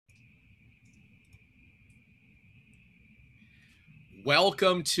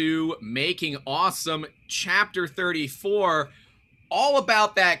Welcome to Making Awesome, Chapter 34, all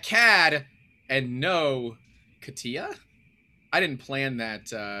about that CAD and no CATIA? I didn't plan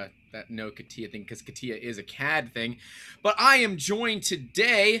that no CATIA thing because CATIA is a CAD thing, but I am joined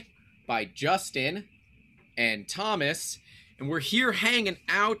today by Justin and Thomas, and we're here hanging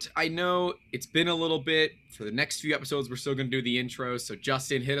out. I know it's been a little bit. For the next few episodes, we're still going to do the intro, so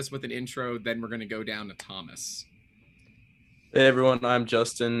Justin, hit us with an intro, then we're going to go down to Thomas. Hey everyone, I'm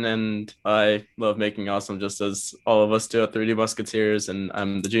Justin and I love making awesome just as all of us do at 3D Musketeers, and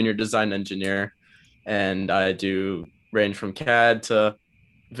I'm the junior design engineer, and I do range from CAD to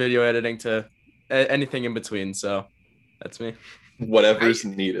video editing to anything in between. So that's me. Whatever's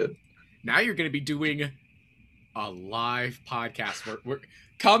needed. Now you're going to be doing a live podcast. We're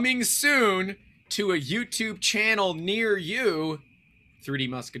coming soon to a YouTube channel near you, 3D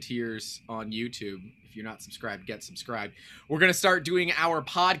Musketeers on YouTube. If you're not subscribed, get subscribed. We're going to start doing our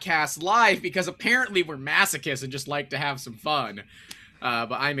podcast live because apparently we're masochists and just like to have some fun.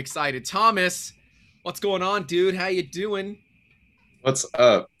 But I'm excited. Thomas, what's going on, dude? How you doing? What's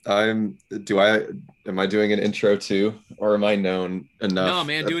up? Am I doing an intro too, or am I known enough? No,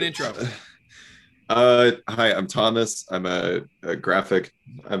 man, do an intro. Hi, I'm Thomas. I'm a graphic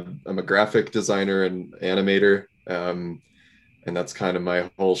designer and animator. And that's kind of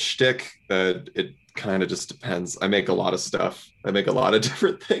my whole shtick. It kind of just depends. I make a lot of stuff. I make a lot of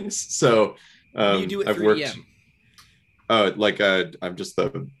different things. So you do it I've worked. I'm just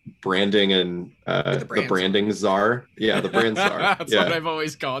the branding and the branding czar. Yeah, the brand czar. That's what I've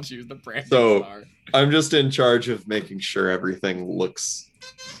always called you, the branding czar. I'm just in charge of making sure everything looks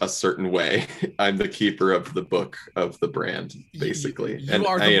a certain way. I'm the keeper of the book of the brand, basically. You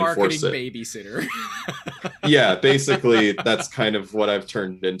are the marketing babysitter. Yeah, basically that's kind of what I've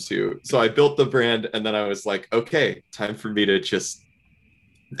turned into. So I built the brand and then I was like, okay, time for me to just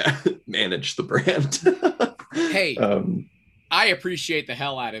manage the brand. Hey, I appreciate the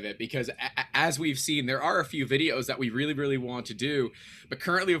hell out of it because as we've seen, there are a few videos that we really, really want to do, but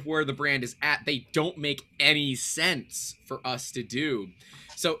currently with where the brand is at, they don't make any sense for us to do.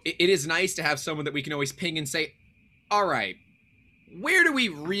 So it is nice to have someone that we can always ping and say, all right, where do we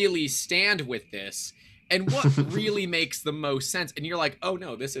really stand with this? And what really makes the most sense? And you're like, oh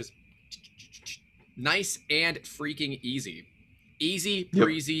no, this is nice and freaking easy. Easy,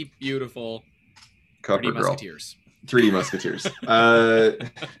 breezy, beautiful. Cover 3D Musketeers. 3D Musketeers.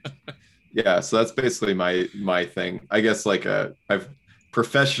 Yeah, so that's basically my thing. I guess I've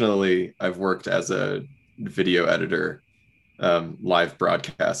worked as a video editor, live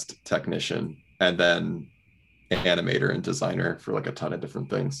broadcast technician, and then animator and designer for like a ton of different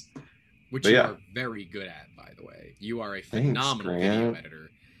things. Which you are very good at, by the way. You are a phenomenal video editor.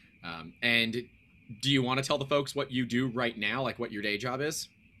 And do you want to tell the folks what you do right now, like what your day job is?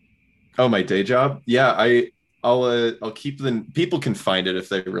 Oh, my day job? Yeah, I'll keep people can find it if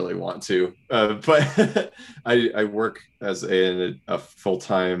they really want to. But I work as a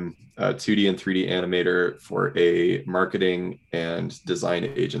full-time 2D and 3D animator for a marketing and design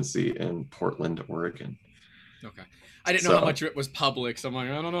agency in Portland, Oregon. Okay. I didn't know how much of it was public, so I'm like,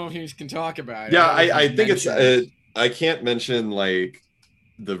 I don't know if you can talk about it. Yeah, I think it's I can't mention like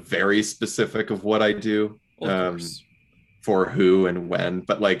the very specific of what I do, for who and when,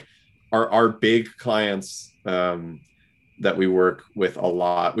 but like our big clients that we work with a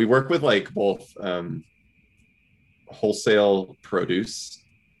lot. We work with like both wholesale produce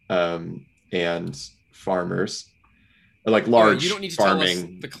and farmers, like large you don't need to farming tell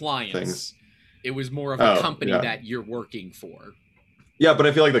us the clients. Things. It was more of a company that you're working for. Yeah, but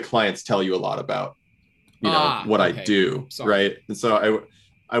I feel like the clients tell you a lot about, what I do, right? And so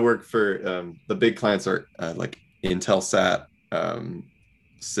I work for the big clients are like Intelsat,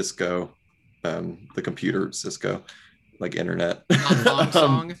 Cisco, the computer Cisco, like internet.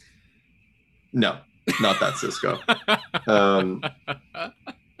 Samsung? No, not that Cisco.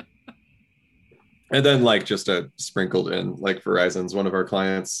 And then like just sprinkled in, like Verizon's one of our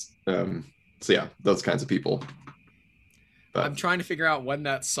clients. So yeah, those kinds of people. But I'm trying to figure out when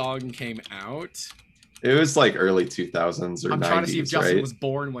that song came out. It was like early 2000s or 90s. I'm trying to see if Justin was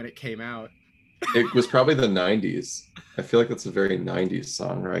born when it came out. It was probably the 90s. I feel like that's a very 90s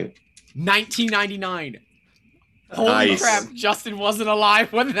song, right? 1999. Holy crap, Justin wasn't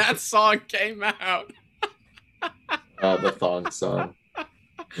alive when that song came out. The thong song.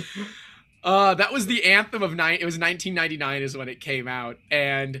 That was the anthem of it was 1999 is when it came out,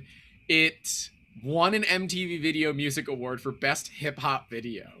 and it won an MTV Video Music Award for Best Hip Hop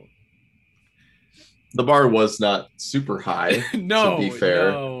Video. The bar was not super high. No, to be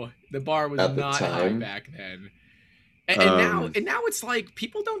fair. No, the bar was not high back then. And now it's like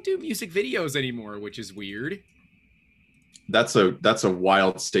people don't do music videos anymore, which is weird. That's a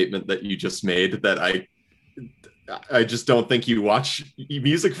wild statement that you just made, that I just don't think you watch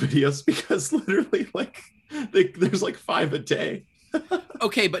music videos, because literally like there's like 5 a day.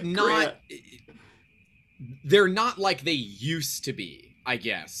 Okay, but not they're not like they used to be, I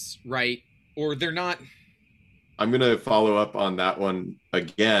guess, right? Or they're not. I'm going to follow up on that one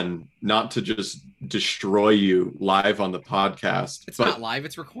again, not to just destroy you live on the podcast. It's not live,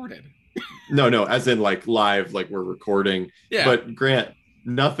 it's recorded. No, as in like live, like we're recording. Yeah. But Grant,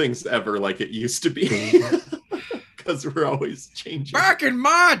 nothing's ever like it used to be, because we're always changing. Back in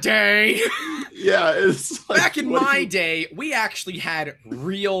my day. Yeah, it's like, back in my day, we actually had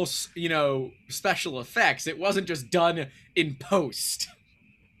real, special effects. It wasn't just done in post.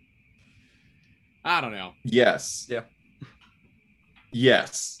 I don't know. Yes. Yeah.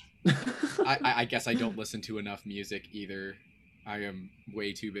 Yes. I guess I don't listen to enough music either. I am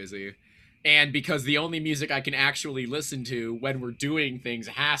way too busy. And because the only music I can actually listen to when we're doing things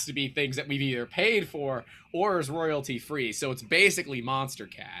has to be things that we've either paid for or is royalty free. So it's basically Monster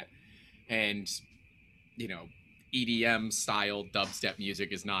Cat. And, EDM style dubstep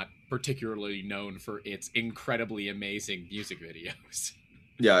music is not particularly known for its incredibly amazing music videos.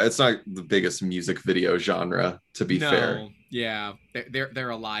 Yeah, it's not the biggest music video genre, to be fair. Yeah, they're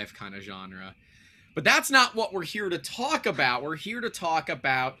a live kind of genre. But that's not what we're here to talk about. We're here to talk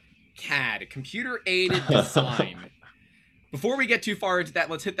about CAD, computer-aided design. Before we get too far into that,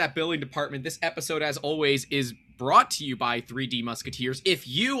 let's hit that billing department. This episode, as always, is brought to you by 3D Musketeers. If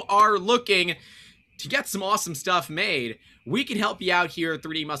you are looking to get some awesome stuff made, we can help you out here at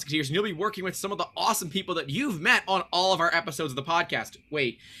 3D Musketeers, and you'll be working with some of the awesome people that you've met on all of our episodes of the podcast.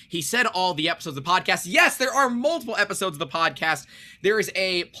 Wait, he said all the episodes of the podcast. Yes, there are multiple episodes of the podcast. There is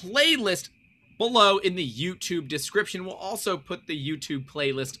a playlist below in the YouTube description. We'll also put the YouTube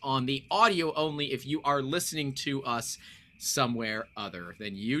playlist on the audio only if you are listening to us somewhere other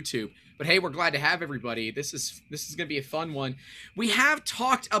than YouTube. But hey, we're glad to have everybody. This is going to be a fun one. We have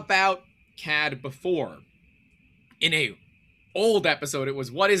talked about CAD before. In a old episode, it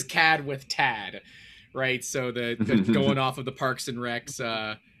was what is CAD with Tad, right? So the going off of the Parks and Recs,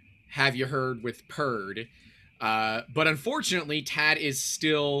 have you heard with Purd? But unfortunately, Tad is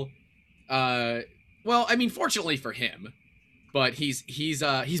still, fortunately for him, but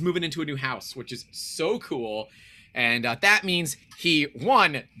he's moving into a new house, which is so cool. And that means he,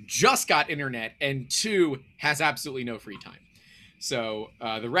 1, just got internet, and 2, has absolutely no free time. So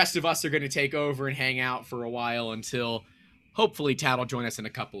the rest of us are going to take over and hang out for a while until hopefully Tad will join us in a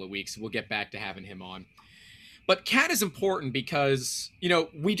couple of weeks. We'll get back to having him on. But CAD is important because,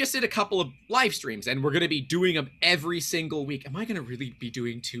 we just did a couple of live streams, and we're going to be doing them every single week. Am I going to really be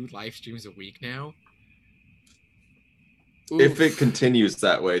doing 2 live streams a week now? Oof. If it continues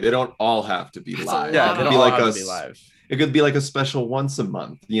that way, they don't all have to be live. Yeah, it could be like live. It could be like a special once a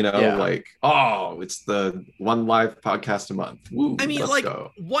month, like, it's the one live podcast a month. Woo, let's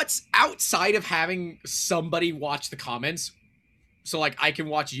go. What's outside of having somebody watch the comments? So, like, I can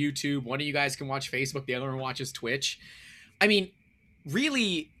watch YouTube, one of you guys can watch Facebook, the other one watches Twitch. I mean,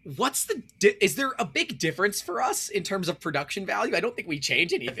 really, is there a big difference for us in terms of production value? I don't think we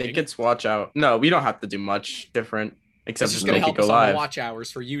change anything. I think it's watch out. No, we don't have to do much different, except just make help it go us live. On watch hours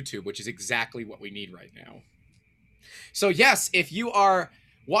for YouTube, which is exactly what we need right now. So yes, if you are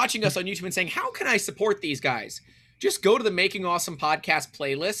watching us on YouTube and saying, how can I support these guys? Just go to the Making Awesome Podcast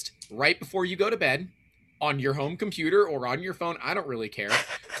playlist right before you go to bed on your home computer or on your phone. I don't really care.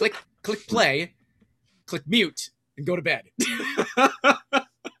 Click play, click mute, and go to bed.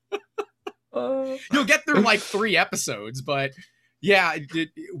 You'll get through like 3 episodes, but yeah,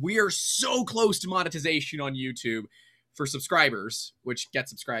 we are so close to monetization on YouTube for subscribers, which get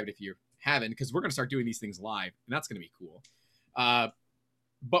subscribed if you haven't, because we're going to start doing these things live, and that's going to be cool.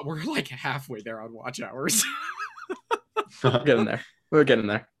 But we're like halfway there on watch hours. We're getting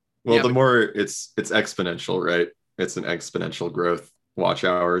there. Well, yeah, the more it's exponential, right? It's an exponential growth, watch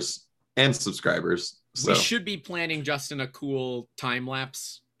hours and subscribers. So we should be planning, Justin, a cool time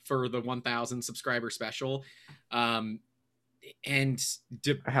lapse for the 1,000 subscriber special. And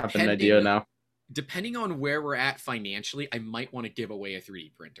I have an idea now. Depending on where we're at financially, I might want to give away a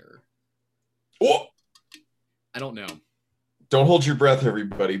 3D printer. Oh, I don't know. Don't hold your breath,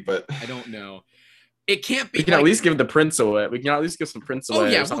 everybody, but I don't know. It can't be. We can at least give the prints away. We can at least give some prints away. Oh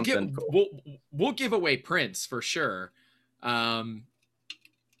yeah, or something. We'll give away prints for sure. But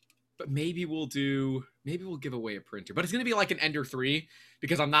maybe we'll give away a printer. But it's gonna be like an Ender 3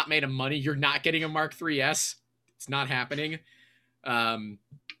 because I'm not made of money. You're not getting a Mark 3S. It's not happening.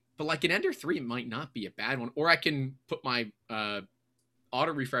 But but like an Ender 3 might not be a bad one. Or I can put my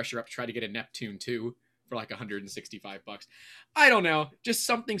auto refresher up to try to get a Neptune 2 for like $165. I don't know, just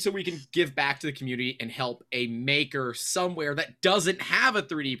something so we can give back to the community and help a maker somewhere that doesn't have a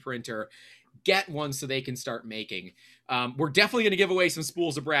 3D printer get one so they can start making. We're definitely going to give away some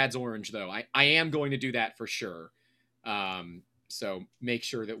spools of Brad's Orange, though. I am going to do that for sure. So make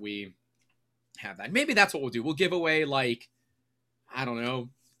sure that we have that. Maybe that's what we'll do. We'll give away, like, I don't know,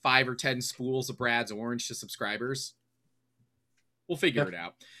 5 or 10 spools of Brad's Orange to subscribers. We'll figure it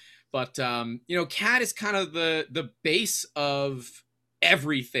out. But, you know, CAD is kind of the base of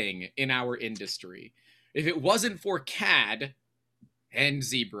everything in our industry. If it wasn't for CAD and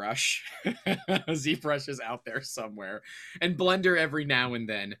ZBrush, ZBrush is out there somewhere, and Blender every now and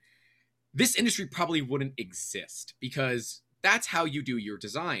then, this industry probably wouldn't exist, because that's how you do your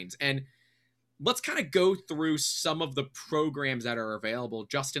designs. And let's kind of go through some of the programs that are available.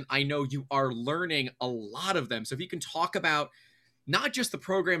 Justin, I know you are learning a lot of them. So if you can talk about not just the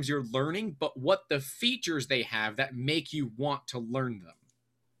programs you're learning, but what the features they have that make you want to learn them.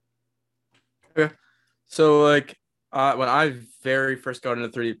 Okay. So like when I very first got into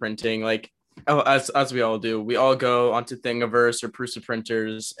 3D printing, like as we all do, we all go onto Thingiverse or Prusa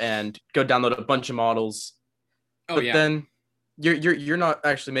printers and go download a bunch of models. But then you're not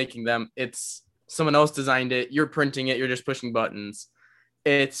actually making them. It's someone else designed it. You're printing it. You're just pushing buttons.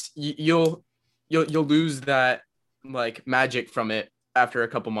 It's you'll lose that like magic from it after a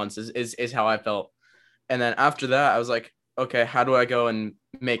couple months is how I felt. And then after that, I was like, okay, how do I go and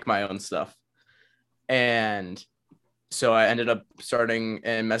make my own stuff? And so I ended up starting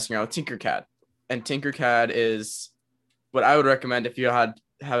and messing around with Tinkercad. And Tinkercad is what I would recommend if you have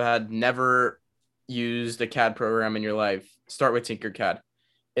had never used a CAD program in your life. Start with Tinkercad.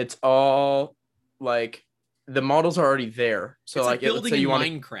 It's all like the models are already there. So it's like building in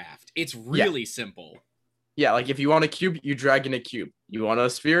Minecraft. It's really simple. Yeah, like if you want a cube, you drag in a cube. You want a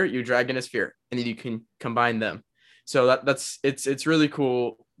sphere, you drag in a sphere, and then you can combine them. So it's really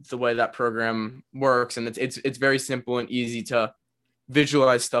cool the way that program works, and it's very simple and easy to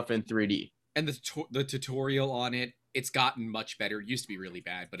visualize stuff in 3D. And the tutorial on it, it's gotten much better. It used to be really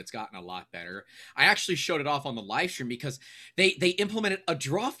bad, but it's gotten a lot better. I actually showed it off on the live stream because they implemented a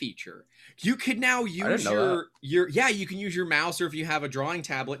draw feature. You can now use you can use your mouse, or if you have a drawing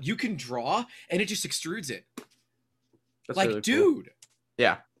tablet, you can draw and it just extrudes it. That's like, really cool. Dude.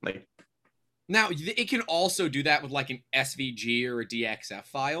 Yeah, like now it can also do that with like an SVG or a DXF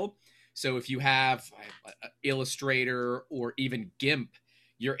file. So if you have Illustrator or even GIMP,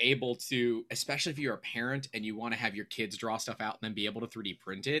 you're able to, especially if you're a parent and you want to have your kids draw stuff out and then be able to 3D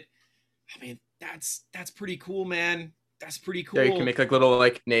print it. I mean, that's pretty cool, man. That's pretty cool. Yeah, you can make like little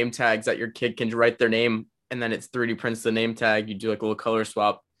like name tags that your kid can write their name, and then it's 3D prints the name tag. You do like a little color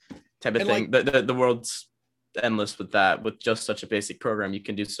swap type of thing. Like, the world's endless with that. With just such a basic program, you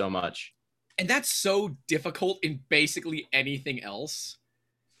can do so much. And that's so difficult in basically anything else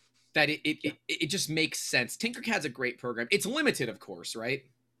that it just makes sense. Tinkercad's a great program. It's limited, of course, right?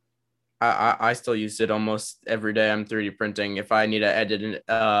 I still use it almost every day. I'm 3D printing. If I need to edit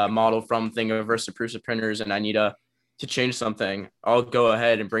a model from Thingiverse or Prusa printers and I need to change something, I'll go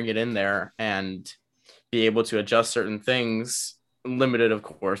ahead and bring it in there and be able to adjust certain things. Limited, of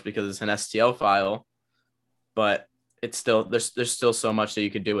course, because it's an STL file, but it's still there's still so much that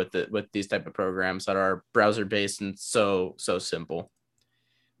you could do with it with these type of programs that are browser based and so simple.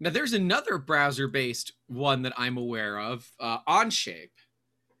 Now, there's another browser-based one that I'm aware of, Onshape.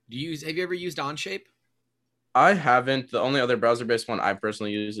 Have you ever used Onshape? I haven't. The only other browser-based one I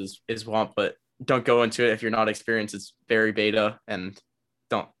personally use is WOMP, but don't go into it if you're not experienced. It's very beta, and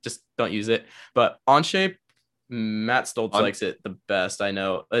don't use it. But Onshape, Matt Stoltz likes it the best. I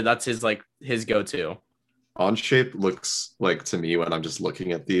know that's his go-to. Onshape looks like, to me, when I'm just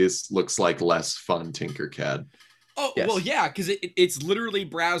looking at these, looks like less fun Tinkercad. Oh, yes. Well, yeah, because it's literally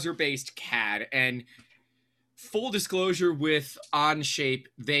browser-based CAD, and full disclosure with Onshape,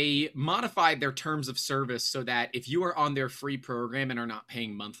 they modified their terms of service so that if you are on their free program and are not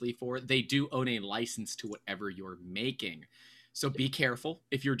paying monthly for it, they do own a license to whatever you're making. So be careful.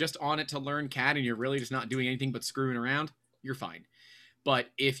 If you're just on it to learn CAD and you're really just not doing anything but screwing around, you're fine. But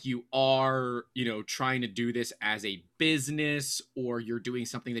if you are, trying to do this as a business, or you're doing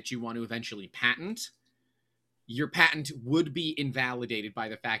something that you want to eventually patent, your patent would be invalidated by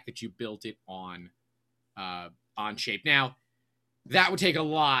the fact that you built it on Onshape. Now, that would take a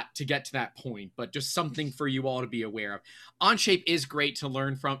lot to get to that point, but just something for you all to be aware of. Onshape is great to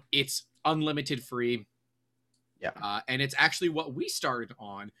learn from. It's unlimited free. Yeah. And it's actually what we started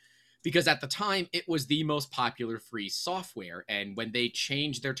on. because at the time it was the most popular free software, and when they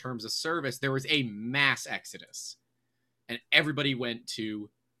changed their terms of service, there was a mass exodus and everybody went to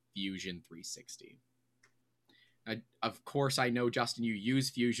Fusion 360. Of course, I know, Justin, you use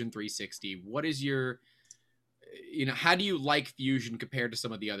Fusion 360. What is your, how do you like Fusion compared to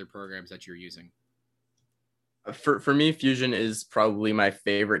some of the other programs that you're using? For me, Fusion is probably my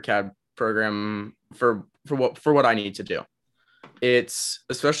favorite CAD program for what I need to do. It's,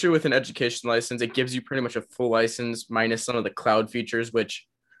 especially with an education license, it gives you pretty much a full license minus some of the cloud features, which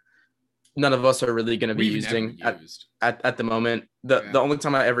none of us are really going to be using at the moment. The only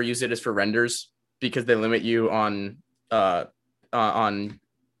time I ever use it is for renders, because they limit you on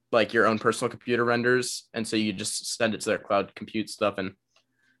like your own personal computer renders, and so you just send it to their cloud compute stuff and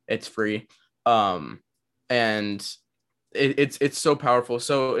it's free. And it's so powerful.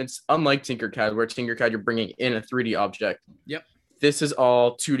 So it's unlike Tinkercad, where Tinkercad you're bringing in a 3D object. Yep. This is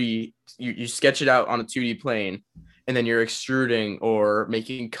all 2D. You sketch it out on a 2D plane, and then you're extruding or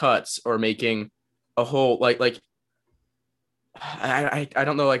making cuts or making a whole like I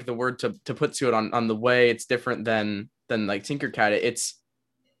don't know like the word to put to it on the way it's different than like Tinkercad.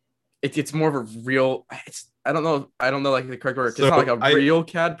 It's more of a real, I don't know like the correct word. It's not like a real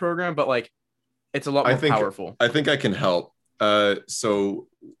CAD program, but like it's a lot more powerful. I think I can help. So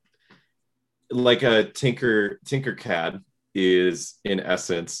like a Tinkercad is in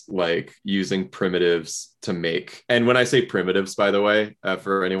essence like using primitives to make, and when I say primitives, by the way,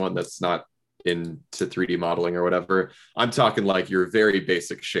 for anyone that's not into 3D modeling or whatever, I'm talking like your very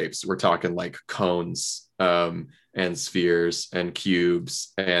basic shapes. We're talking like cones and spheres and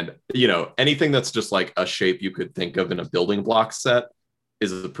cubes, and anything that's just like a shape you could think of in a building block set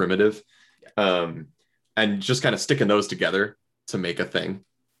is a primitive. And just kind of sticking those together to make a thing.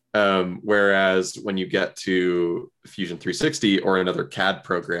 Whereas when you get to Fusion 360 or another CAD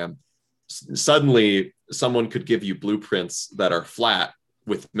program, suddenly someone could give you blueprints that are flat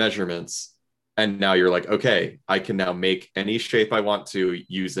with measurements. And now you're like, okay, I can now make any shape I want to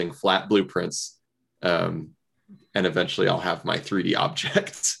using flat blueprints. And eventually I'll have my 3D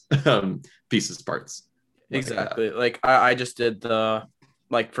object pieces, parts. Exactly. Like I just did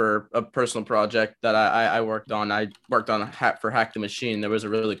like for a personal project that I worked on. I worked on for Hack the Machine. There was a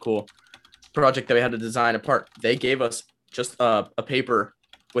really cool project that we had to design a part. They gave us just a paper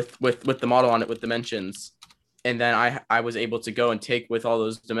with the model on it with dimensions. And then I was able to go and take with all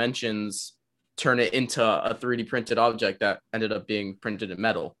those dimensions, turn it into a 3D printed object that ended up being printed in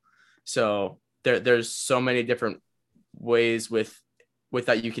metal. So there's so many different ways with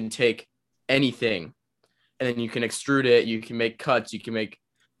that you can take anything and then you can extrude it, you can make cuts, you can make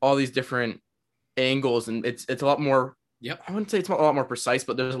all these different angles, and it's a lot more. Yep. I wouldn't say it's a lot more precise,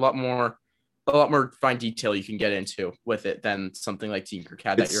 but there's a lot more fine detail you can get into with it than something like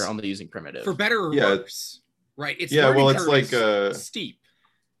Tinkercad that you're only using primitive. For better or worse, right? It's it's like steep.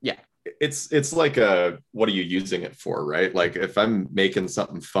 Yeah. It's like what are you using it for, right? Like if I'm making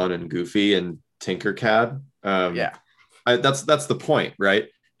something fun and goofy in Tinkercad, that's the point, right?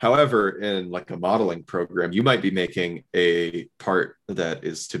 However, in like a modeling program, you might be making a part that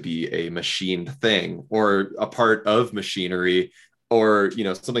is to be a machined thing or a part of machinery, or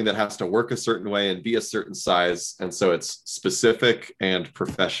something that has to work a certain way and be a certain size. And so it's specific and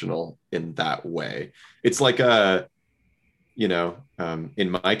professional in that way. It's like in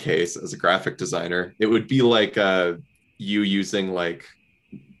my case, as a graphic designer, it would be like you using like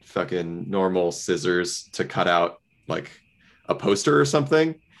fucking normal scissors to cut out like a poster or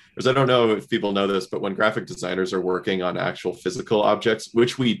something. Because I don't know if people know this, but when graphic designers are working on actual physical objects,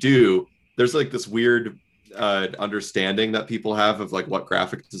 which we do, there's like this weird understanding that people have of like what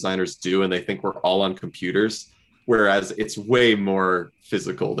graphic designers do, and they think we're all on computers, whereas it's way more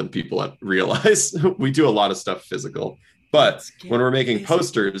physical than people realize. We do a lot of stuff physical, but when we're making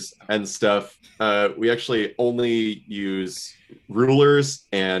posters and stuff, we actually only use rulers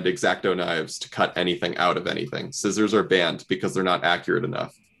and X-Acto knives to cut anything out of anything. Scissors are banned because they're not accurate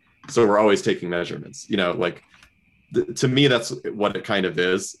enough. So we're always taking measurements, like to me, that's what it kind of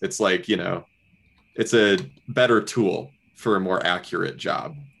is. It's like, it's a better tool for a more accurate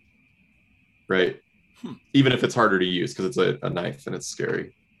job. Right. Even if it's harder to use because it's a knife and it's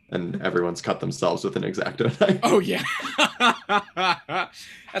scary and everyone's cut themselves with an X-Acto knife. Oh yeah.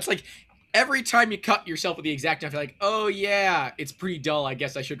 That's like every time you cut yourself with the X-Acto knife, you're like, oh yeah, it's pretty dull. I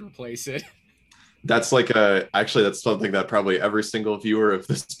guess I should replace it. That's like actually that's something that probably every single viewer of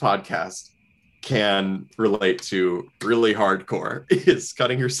this podcast can relate to really hardcore, is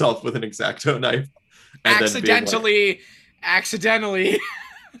cutting yourself with an X-Acto knife. Accidentally.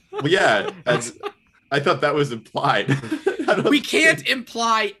 Well, yeah. I thought that was implied. We can't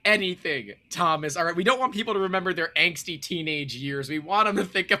imply anything, Thomas. All right, we don't want people to remember their angsty teenage years. We want them to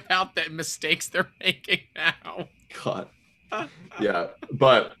think about the mistakes they're making now. God. Yeah,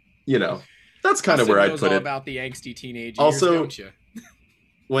 but you know, that's kind of where I put all it. About the angsty teenage years, also, don't you?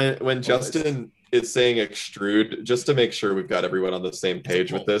 when Justin is saying extrude, just to make sure we've got everyone on the same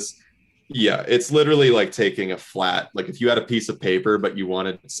page with this. Yeah, it's literally like taking a flat, like if you had a piece of paper, but you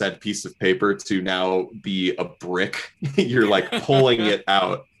wanted said piece of paper to now be a brick, you're like pulling it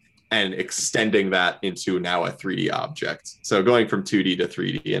out and extending that into now a 3D object. So going from 2D to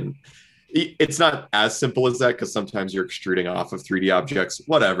 3D, and it's not as simple as that because sometimes you're extruding off of 3D objects,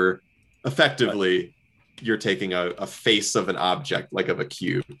 whatever. Effectively, you're taking a face of an object, like of a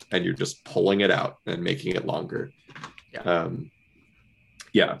cube, and you're just pulling it out and making it longer.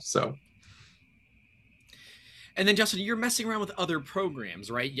 Yeah. So. And then, Justin, you're messing around with other programs,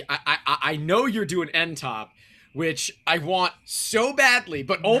 right? I know you're doing NTOP, which I want so badly,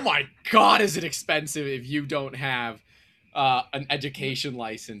 but oh my God, is it expensive if you don't have an education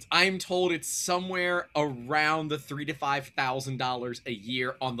license. I'm told it's somewhere around the $3,000 to $5,000 a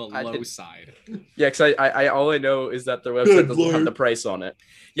year on the low side. Yeah, because I all I know is that their website doesn't have the price on it.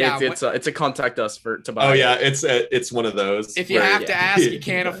 Yeah, it's a contact us to buy. Oh yeah, it's one of those. If you have to ask, you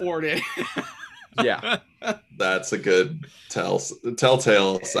can't afford it. Yeah, that's a good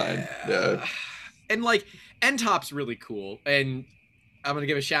telltale sign. Yeah, and like NTOP's really cool, and I'm gonna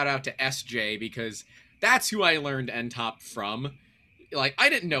give a shout out to SJ because that's who I learned NTOP from. Like I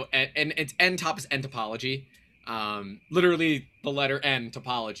didn't know, and it's NTOP is entopology, literally the letter N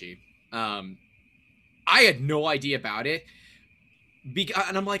topology. I had no idea about it,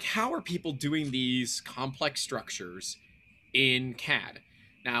 and I'm like, how are people doing these complex structures in CAD?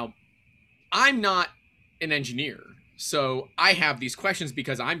 Now, I'm not an engineer, so I have these questions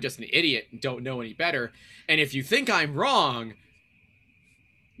because I'm just an idiot and don't know any better. And if you think I'm wrong,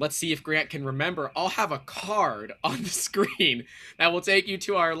 let's see if Grant can remember. I'll have a card on the screen that will take you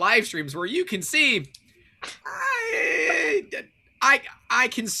to our live streams where you can see I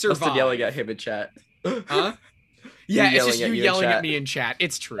can survive. Justin yelling at him in chat. Huh? Yeah, it's just you yelling at me in chat.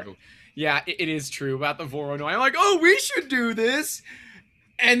 It's true. Yeah, it is true about the Voronoi. I'm like, oh, we should do this.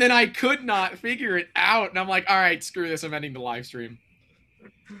 And then I could not figure it out. And I'm like, all right, screw this. I'm ending the live stream.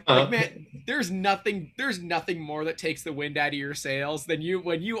 Like, man, there's nothing more that takes the wind out of your sails than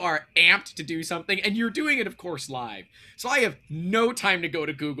when you are amped to do something, and you're doing it, of course, live. So I have no time to go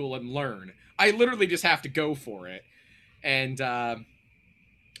to Google and learn. I literally just have to go for it. And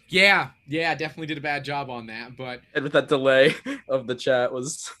yeah, definitely did a bad job on that. But and with that delay of the chat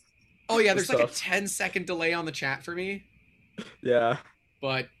was. Oh yeah, there's like a 10-second delay on the chat for me. Yeah.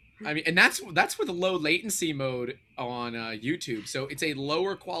 But I mean, and that's with a low latency mode on YouTube. So it's a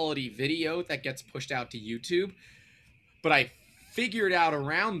lower quality video that gets pushed out to YouTube. But I figured out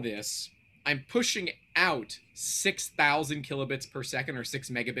around this, I'm pushing out 6,000 kilobits per second or 6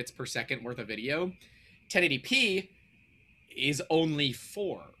 megabits per second worth of video. 1080p is only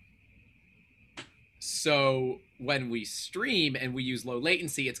 4. So when we stream and we use low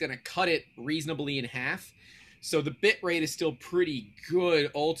latency, it's going to cut it reasonably in half. So the bit rate is still pretty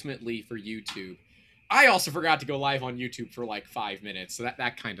good ultimately for YouTube. I also forgot to go live on YouTube for like 5 minutes, so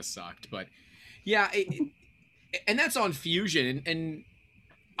that kind of sucked. But yeah, and that's on Fusion, and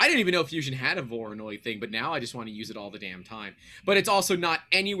I didn't even know Fusion had a Voronoi thing, but now I just want to use it all the damn time. But it's also not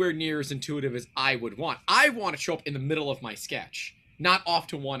anywhere near as intuitive as I would want. I want to show up in the middle of my sketch, not off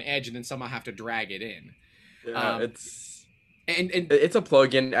to one edge and then somehow have to drag it in. Yeah, it's a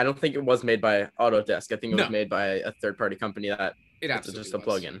plugin. I don't think it was made by Autodesk. I think it was made by a third-party company that it's just a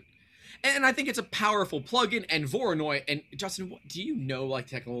plugin. And I think it's a powerful plugin. And Voronoi. And Justin, do you know what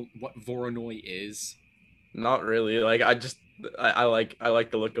Voronoi is? Not really. Like I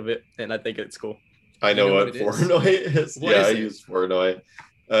like the look of it, and I think it's cool. I know what Voronoi is. Yeah, I use Voronoi.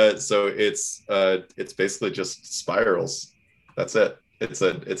 So it's basically just spirals. That's it. It's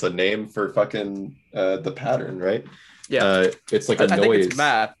a name for fucking the pattern, right? Yeah, it's like a noise. I think it's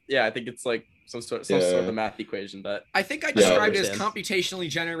math. Yeah, I think it's like some sort of math equation. But I think I described it as computationally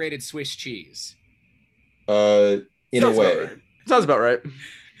generated Swiss cheese. In a way, sounds about right.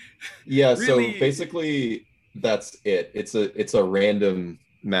 Yeah. Really? So basically, that's it. It's a random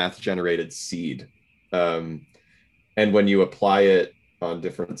math generated seed, and when you apply it on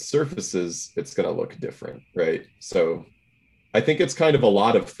different surfaces, it's going to look different, right? So, I think it's kind of a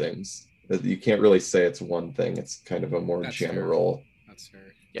lot of things. You can't really say it's one thing. It's kind of a more general. That's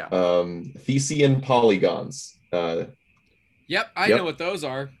fair. Yeah. Thesean polygons. Yep, I know what those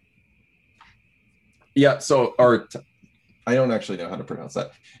are. Yeah. So I don't actually know how to pronounce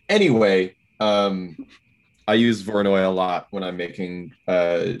that. Anyway, I use Voronoi a lot when I'm making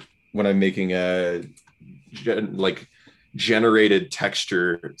a like generated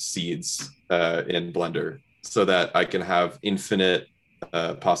texture seeds in Blender, so that I can have infinite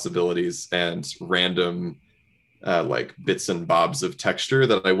possibilities and random like bits and bobs of texture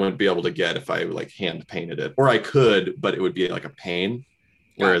that I wouldn't be able to get if I like hand painted it, or I could, but it would be like a pain.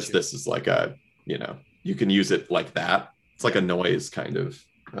 Whereas Gotcha. this is like a, you can use it like that. It's like a noise kind of.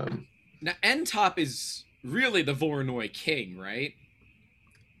 Now, N-Top is really the Voronoi king, right?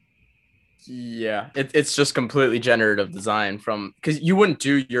 Yeah, it's just completely generative design from, because you wouldn't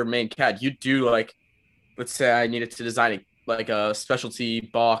do your main CAD. You'd do like, let's say I needed to design like a specialty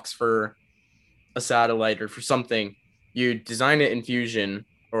box for a satellite or for something. You design it in Fusion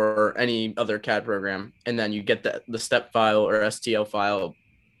or any other CAD program, and then you get the step file or STL file,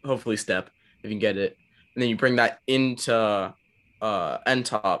 hopefully step if you can get it, and then you bring that into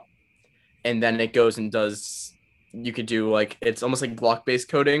N-Top, and then it goes and does. You could do like, it's almost like block-based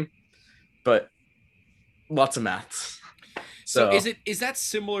coding, but lots of maths. So is that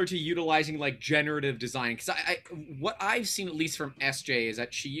similar to utilizing like generative design? Because what I've seen, at least from SJ, is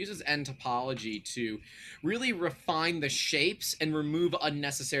that she uses N-topology to really refine the shapes and remove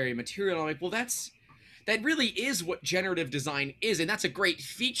unnecessary material. I'm like, well, that really is what generative design is, and that's a great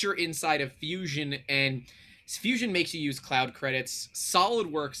feature inside of Fusion. And Fusion makes you use cloud credits.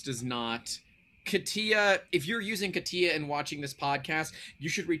 SolidWorks does not. CATIA, if you're using CATIA and watching this podcast, you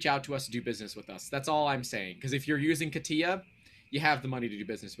should reach out to us to do business with us. That's all I'm saying. Because if you're using CATIA, you have the money to do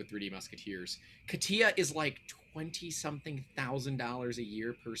business with 3D Musketeers. CATIA is like $20-something thousand a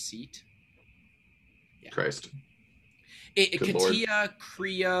year per seat. Yeah. Christ. CATIA,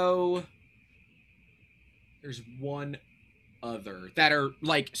 Creo. There's one other that are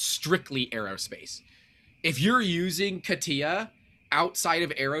like strictly aerospace. If you're using CATIA outside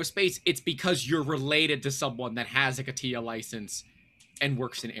of aerospace, it's because you're related to someone that has a CATIA license and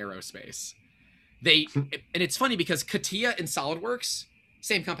works in aerospace. And it's funny because CATIA and SolidWorks,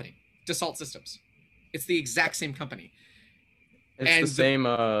 same company, Dassault Systems. It's the exact same company. It's the same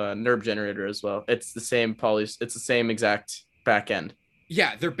NURB generator as well. It's the same it's the same exact back end.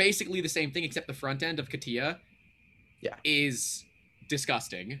 Yeah, they're basically the same thing, except the front end of CATIA is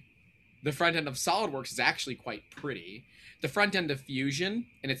disgusting. The front end of SolidWorks is actually quite pretty. The front end of Fusion,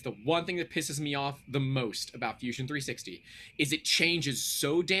 and it's the one thing that pisses me off the most about Fusion 360, is it changes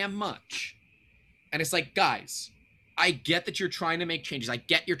so damn much. And it's like, guys, I get that you're trying to make changes. I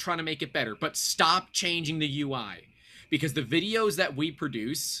get you're trying to make it better, but stop changing the UI. Because the videos that we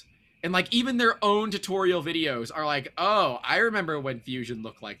produce, and like even their own tutorial videos are like, oh, I remember when Fusion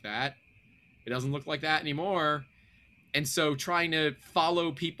looked like that. It doesn't look like that anymore. And so trying to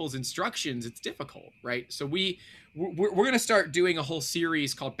follow people's instructions, it's difficult, right? So we're going to start doing a whole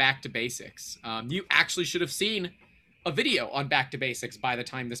series called Back to Basics. You actually should have seen a video on Back to Basics by the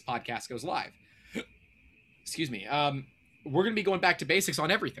time this podcast goes live. Excuse me. We're going to be going back to basics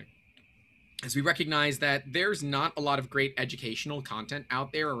on everything, as we recognize that there's not a lot of great educational content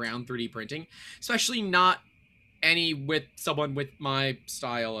out there around 3D printing, especially not any with someone with my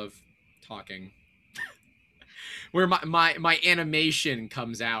style of talking, where my animation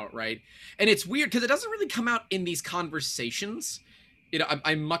comes out, right? And it's weird because it doesn't really come out in these conversations. You know,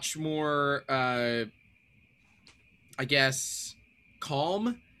 I'm much more, I guess,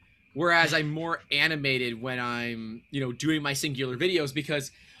 calm. Whereas I'm more animated when I'm, doing my singular videos,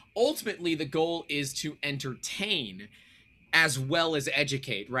 because ultimately the goal is to entertain as well as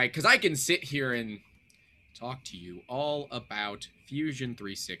educate, right? Because I can sit here and talk to you all about Fusion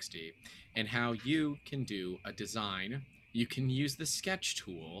 360 and how you can do a design. You can use the sketch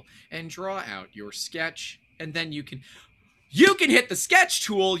tool and draw out your sketch, and then you can hit the sketch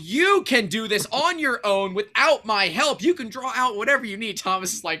tool. You can do this on your own without my help. You can draw out whatever you need.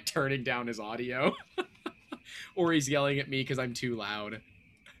 Thomas is like turning down his audio. Or he's yelling at me because I'm too loud.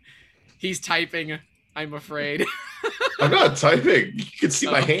 He's typing, I'm afraid. I'm not typing. You can see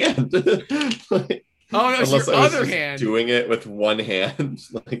my hand. Like, oh, no, it's your other hand. Doing it with one hand.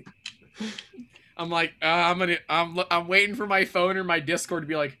 Like, I'm like, I'm waiting for my phone or my Discord to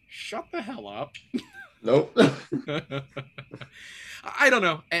be like, shut the hell up. Nope. I don't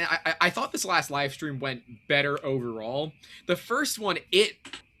know. And I thought this last live stream went better overall. The first one,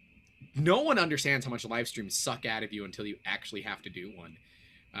 no one understands how much live streams suck out of you until you actually have to do one.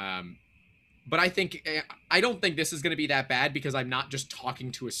 But I don't think this is going to be that bad, because I'm not just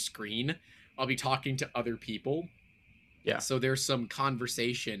talking to a screen. I'll be talking to other people. Yeah. So there's some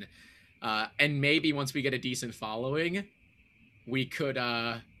conversation. And maybe once we get a decent following, we could,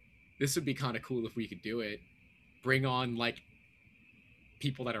 this would be kind of cool if we could do it. Bring on like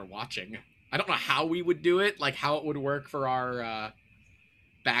people that are watching. I don't know how we would do it, like how it would work for our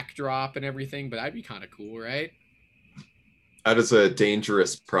backdrop and everything, but that'd be kind of cool, right? That is a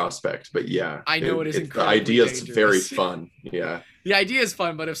dangerous prospect, but yeah, I know it is the incredibly idea is dangerous. very fun. Yeah. The idea is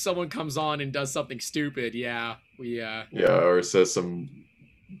fun, but if someone comes on and does something stupid, yeah, or says some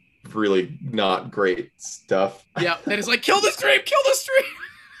really not great stuff. Yeah, then it's like, kill the stream.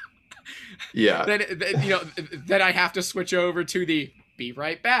 Yeah. Then I have to switch over to the be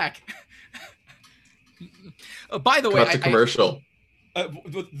right back. By the way, cut to commercial.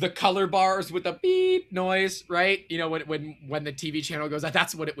 The color bars with the beep noise, right? You know, when the TV channel goes,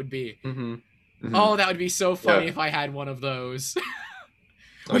 that's what it would be. Mm-hmm. Mm-hmm. Oh, that would be so funny if I had one of those.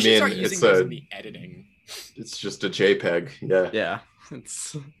 I We should mean, start using those in the editing. It's just a JPEG. Yeah. Yeah.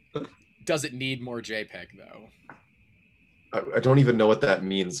 It's Does it need more JPEG though? I don't even know what that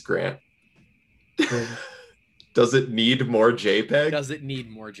means, Grant. Does it need more JPEG? Does it need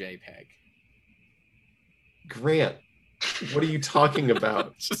more JPEG? Grant, what are you talking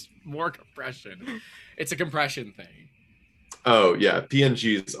about? Just more compression. It's a compression thing. Oh yeah,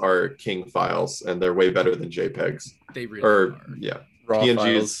 PNGs are king files, and they're way better than JPEGs. They really are. Yeah, raw PNGs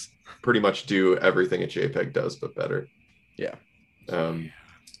files. pretty much do everything a JPEG does, but better. Yeah.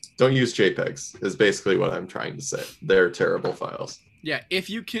 Don't use JPEGs is basically what I'm trying to say. They're terrible files. Yeah, if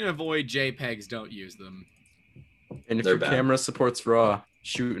you can avoid JPEGs, don't use them. And if They're your bad. camera supports RAW,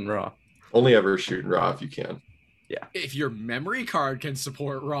 shoot in RAW. Only ever shoot in RAW if you can. Yeah. If your memory card can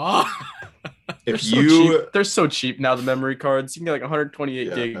support RAW. If They're so cheap. They're so cheap now, the memory cards. You can get like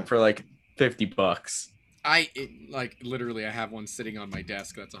 128 gig for like $50. Literally, I have one sitting on my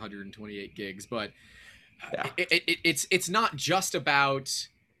desk that's 128 gigs, but Yeah. it's not just about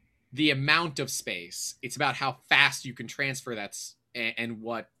the amount of space. It's about how fast you can transfer and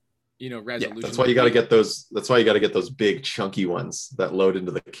what resolution. That's why you got to get those. That's why you got to get those big chunky ones that load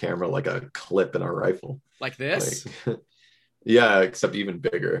into the camera like a clip in a rifle. Like this. Yeah, except even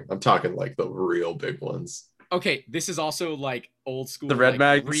bigger. I'm talking like the real big ones. Okay, this is also like old school. The red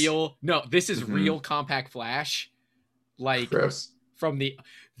mags? Real. No, this is Mhm. real compact flash. Like Gross.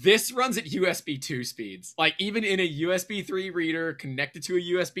 this runs at USB 2 speeds. Like even in a USB 3 reader connected to a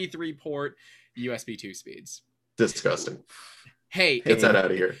USB 3 port, USB 2 speeds. Disgusting. Hey, Get that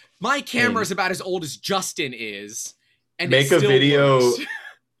out of here. my camera is about as old as Justin is, and Make it a still video. works.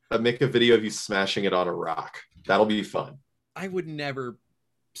 Make a video of you smashing it on a rock. That'll be fun. I would never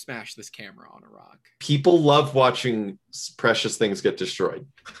smash this camera on a rock. People love watching precious things get destroyed.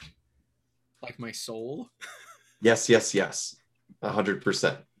 Like my soul. Yes.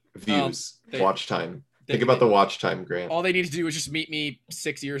 100%. Views, watch time. Think they- about the watch time, Grant. All they need to do is just meet me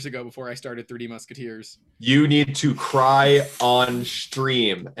 6 years ago before I started 3D Musketeers. You need to cry on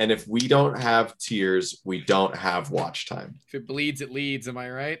stream. And if we don't have tears, we don't have watch time. If it bleeds, it leads. Am I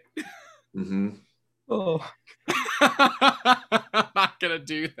right? Mm-hmm. Oh. I'm not gonna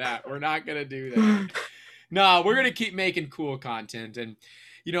do that. We're not gonna do that. No, we're gonna keep making cool content, and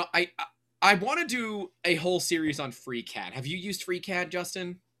I want to do a whole series on FreeCAD. Have you used FreeCAD,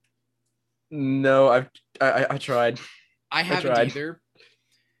 Justin? No, I tried. I haven't tried. either,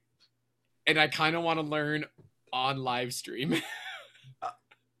 and I kind of want to learn on live stream.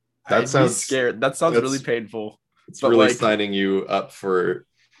 That sounds scared. That sounds really painful. It's really signing you up for.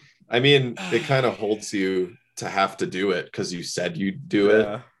 I mean, it kind of holds you to have to do it because you said you'd do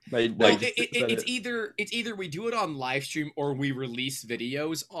it. It's either we do it on live stream or we release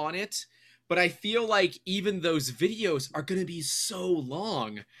videos on it. But I feel like even those videos are going to be so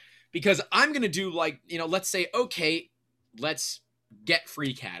long because I'm going to do let's say, okay, let's get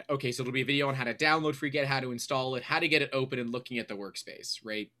FreeCAD. Okay, so it'll be a video on how to download FreeCAD, how to install it, how to get it open and looking at the workspace,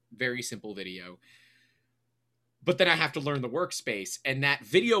 right? Very simple video. But then I have to learn the workspace. And that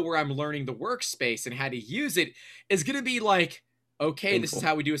video where I'm learning the workspace and how to use it is going to be like, okay, this is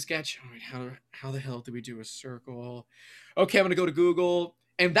how we do a sketch. All right, how the hell do we do a circle? Okay, I'm going to go to Google.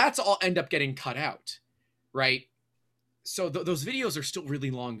 And that's all end up getting cut out, right? So those videos are still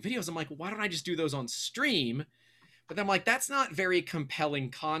really long videos. I'm like, why don't I just do those on stream? But then I'm like, that's not very compelling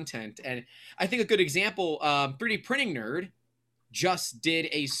content. And I think a good example, 3D Printing Nerd just did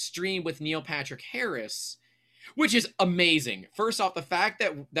a stream with Neil Patrick Harris, which is amazing. First off, the fact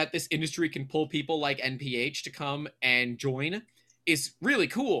that this industry can pull people like NPH to come and join is really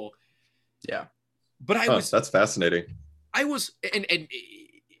cool. Yeah. But that's fascinating. And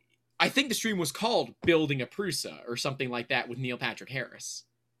I think the stream was called Building a Prusa or something like that with Neil Patrick Harris.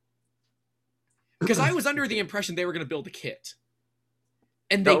 Because I was under the impression they were going to build a kit.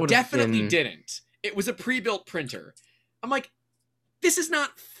 And they definitely didn't. It was a pre-built printer. I'm like, this is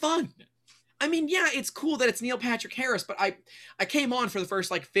not fun. I mean, yeah, it's cool that it's Neil Patrick Harris, but I came on for the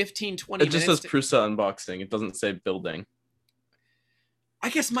first like 15, 20 It just minutes. says Prusa unboxing. It doesn't say building. I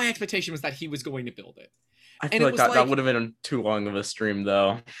guess my expectation was that he was going to build it. I feel like that would have been too long of a stream,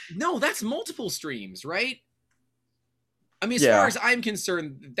 though. No, that's multiple streams, right? I mean, as far as I'm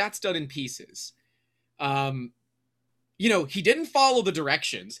concerned, that's done in pieces. You know, he didn't follow the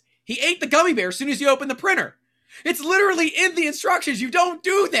directions. He ate the gummy bear as soon as you open the printer. It's literally in the instructions. You don't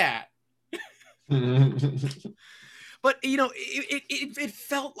do that. But, you know, it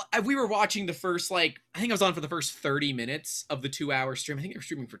felt like we were watching the first, like, I think I was on for the first 30 minutes of the 2-hour stream. I think they were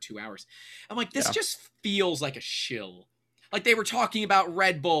streaming for 2 hours. I'm like, this just feels like a shill. Like, they were talking about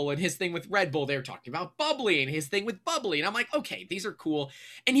Red Bull and his thing with Red Bull. They were talking about Bubbly and his thing with Bubbly. And I'm like, okay, these are cool.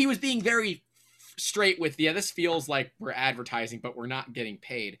 And he was being very straight with, yeah, this feels like we're advertising, but we're not getting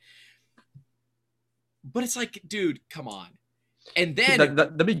paid. But it's like, dude, come on. And then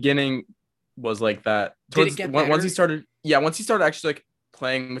the beginning was like that. Did it get better? Once he started actually like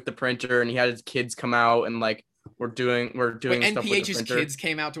playing with the printer, and he had his kids come out and like we're doing Wait, stuff with the NPH's printer. kids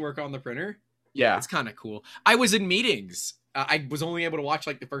came out to work on the printer? Yeah. It's kind of cool. I was in meetings. I was only able to watch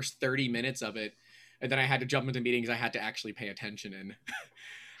like the first 30 minutes of it, and then I had to jump into meetings I had to actually pay attention in.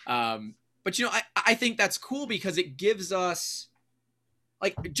 But, you know, I think that's cool because it gives us,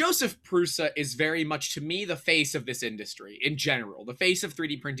 like, Joseph Prusa is very much, to me, the face of this industry in general. The face of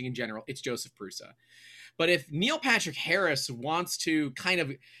 3D printing in general, it's Joseph Prusa. But if Neil Patrick Harris wants to kind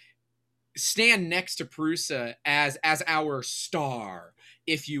of stand next to Prusa as our star,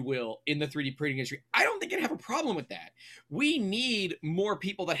 if you will, in the 3D printing industry, I don't think I'd have a problem with that. We need more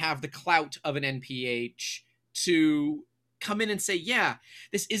people that have the clout of an NPH to come in and say, yeah,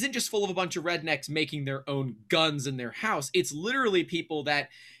 this isn't just full of a bunch of rednecks making their own guns in their house. It's literally people that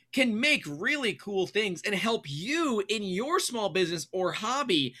can make really cool things and help you in your small business or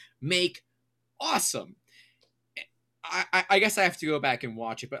hobby make awesome. I guess I have to go back and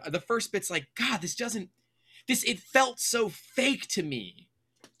watch it, but the first bit's like, God, it felt so fake to me.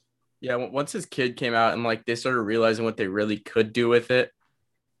 Yeah, once his kid came out and like they started realizing what they really could do with it,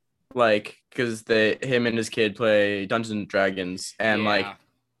 like because him and his kid play Dungeons and Dragons, and I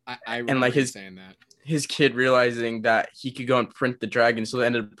remember like saying that his kid realizing that he could go and print the dragon, so they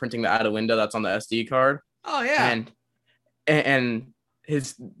ended up printing the out window that's on the SD card. Oh yeah, and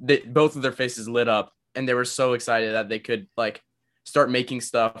both of their faces lit up, and they were so excited that they could like start making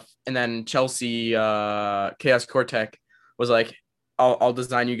stuff. And then Chelsea Chaos Cortec was like, I'll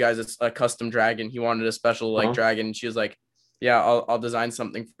design you guys a custom dragon. He wanted a special like dragon. And she was like, yeah, I'll design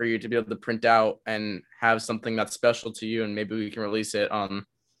something for you to be able to print out and have something that's special to you, and maybe we can release it on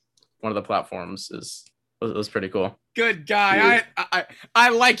one of the platforms. It was pretty cool. Good guy. Yeah. I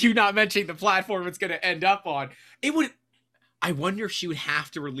like you not mentioning the platform it's going to end up on. I wonder if she would have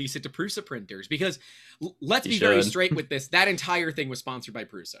to release it to Prusa printers, because let's be very straight with this. That entire thing was sponsored by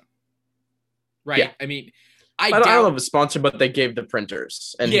Prusa. Right? Yeah. I mean, I don't know if it was sponsored, but they gave the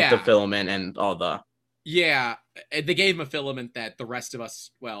printers and the filament and all the... Yeah, they gave him a filament that the rest of us,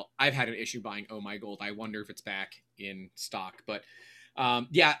 well, I've had an issue buying Oh My Gold. I wonder if it's back in stock. But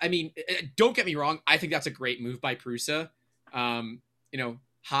yeah, I mean, don't get me wrong. I think that's a great move by Prusa. You know,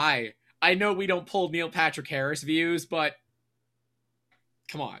 hi. I know we don't pull Neil Patrick Harris views, but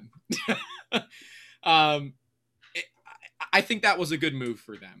come on. I think that was a good move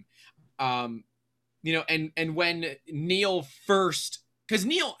for them. You know, and when Neil first, because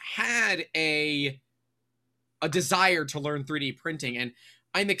Neil had a desire to learn 3D printing, and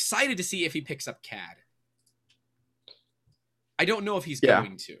I'm excited to see if he picks up CAD. I don't know if he's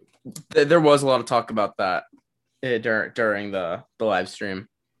going to. There was a lot of talk about that during the live stream.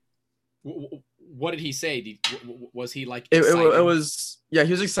 What did he say? Was he like it was, yeah,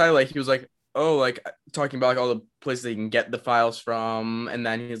 he was excited. Like he was like, oh, like talking about like all the places they can get the files from. And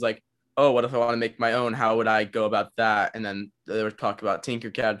then he's like, oh, what if I want to make my own? How would I go about that? And then they were talking about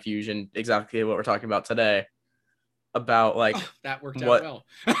Tinkercad Fusion, exactly what we're talking about today. About like that worked out well.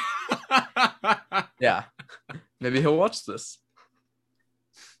 Yeah, maybe he'll watch this.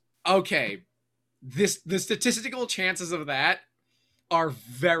 Okay, the statistical chances of that are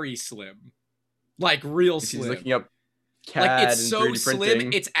very slim, like real slim. He's looking up CAD, like it's so 3D slim,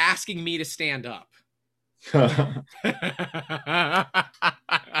 printing. it's asking me to stand up.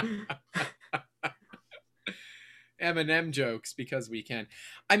 Eminem jokes because we can.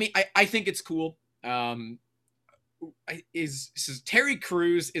 I mean, I think it's cool. Terry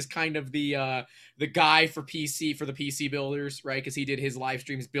Crews is kind of the guy for the PC builders, right? Because he did his live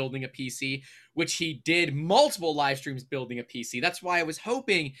streams building a PC, which he did multiple live streams building a PC. That's why I was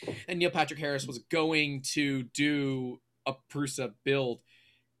hoping that Neil Patrick Harris was going to do a Prusa build.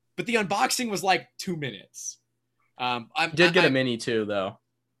 but the unboxing was like 2 minutes. I did get a mini too, though.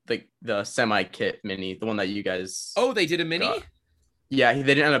 The semi kit mini, the one that you guys. Oh, they did a mini? Got. Yeah, they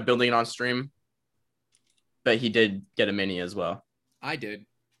didn't end up building it on stream, but he did get a mini as well. I did.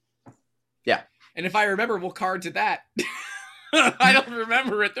 Yeah. And if I remember, what card did that? I don't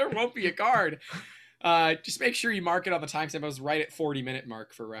remember it. There won't be a card. Just make sure you mark it on the timestamp. I was right at 40-minute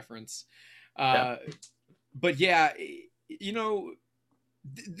mark for reference. But yeah, you know,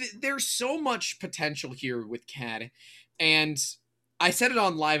 there's so much potential here with CAD. And I said it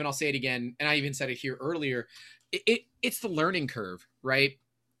on live and I'll say it again. And I even said it here earlier. It's the learning curve, right?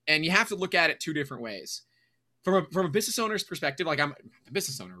 And you have to look at it 2 different ways. From a business owner's perspective, like I'm a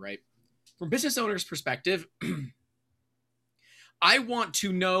business owner, right? From a business owner's perspective, I want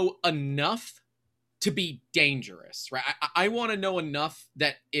to know enough to be dangerous, right? I want to know enough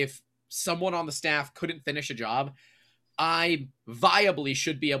that if someone on the staff couldn't finish a job, I viably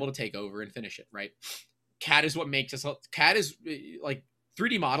should be able to take over and finish it, right? CAD is what makes us, CAD is like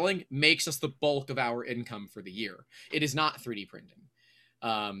 3D modeling makes us the bulk of our income for the year. It is not 3D printing.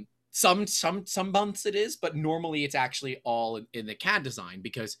 Some months it is, but normally it's actually all in the CAD design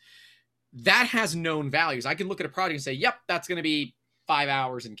because that has known values. I can look at a project and say, yep, that's going to be 5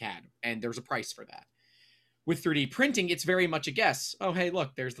 hours in CAD, and there's a price for that. With 3D printing, it's very much a guess. Oh, hey,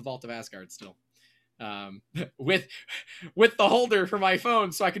 look, there's the Vault of Asgard still. With the holder for my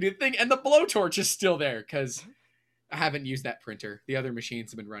phone so I can do the thing, and the blowtorch is still there because I haven't used that printer. The other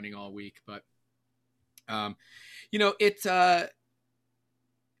machines have been running all week, but you know, it's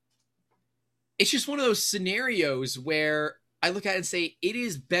just one of those scenarios where I look at it and say, it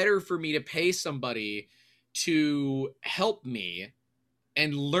is better for me to pay somebody to help me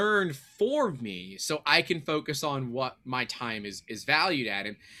and learn for me so I can focus on what my time is valued at.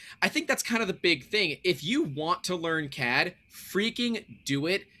 And I think that's kind of the big thing. If you want to learn CAD, freaking do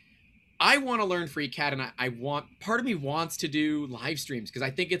it. I want to learn free CAD, and part of me wants to do live streams because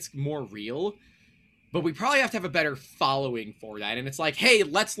I think it's more real. But we probably have to have a better following for that. And it's like, hey,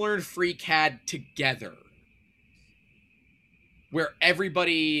 let's learn free CAD together. Where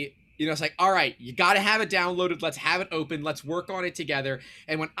everybody, you know, it's like, all right, you got to have it downloaded. Let's have it open. Let's work on it together.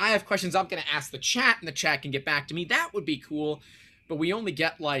 And when I have questions, I'm going to ask the chat, and the chat can get back to me. That would be cool. But we only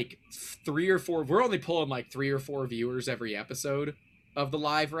get like 3 or 4. We're only pulling like 3 or 4 viewers every episode of the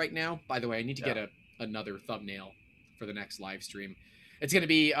live right now. By the way, I need to get another thumbnail for the next live stream. It's going to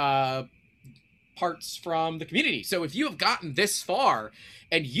be parts from the community. So if you have gotten this far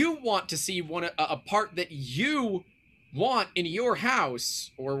and you want to see a part that you want in your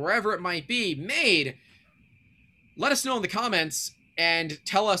house or wherever it might be made, let us know in the comments and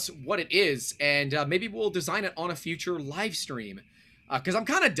tell us what it is, and maybe we'll design it on a future live stream, because I'm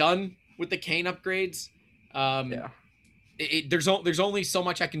kind of done with the Kane upgrades. There's only so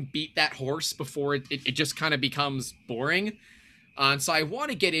much I can beat that horse before it just kind of becomes boring. So I want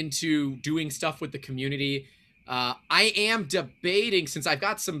to get into doing stuff with the community. I am debating, since I've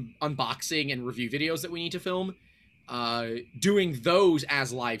got some unboxing and review videos that we need to film, doing those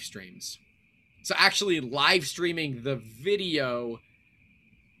as live streams. So actually live streaming the video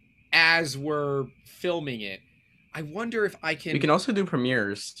as we're filming it. I wonder if I can... We can also do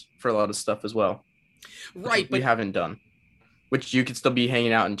premieres for a lot of stuff as well. Right, but... we haven't done. Which you could still be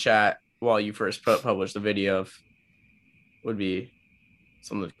hanging out in chat while you first publish the video of. Would be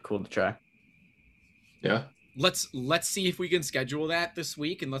something cool to try. Yeah. Let's see if we can schedule that this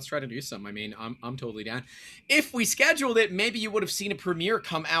week, and let's try to do some. I mean, I'm totally down. If we scheduled it, maybe you would have seen a premiere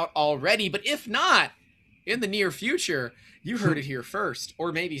come out already, but if not, in the near future, you heard it here first,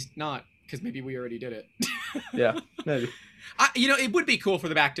 or maybe not, because maybe we already did it. Yeah, maybe. You know, it would be cool for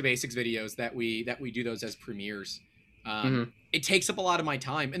the Back to Basics videos that we do those as premieres. It takes up a lot of my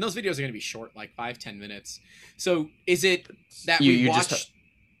time, and those videos are going to be short, like 5-10 minutes. So is it that you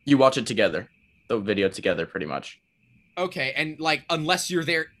watch it together, the video together, pretty much? Okay, and like unless you're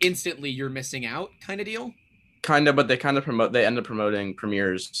there instantly, you're missing out, kind of deal. Kind of, but they end up promoting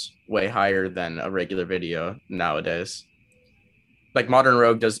premieres way higher than a regular video nowadays. Like Modern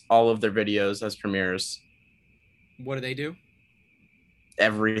Rogue does all of their videos as premieres. What do they do?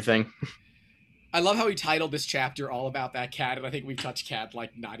 Everything. I love how he titled this chapter all about that CAD, and I think we've touched CAD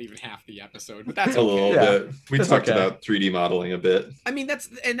like not even half the episode, but that's a little bit. We talked about 3D modeling a bit. I mean, that's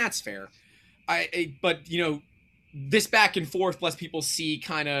fair. But you know, this back and forth lets people see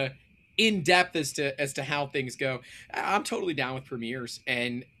kind of in depth as to how things go. I'm totally down with premieres,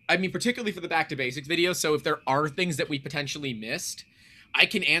 and I mean particularly for the Back to Basics video. So if there are things that we potentially missed, I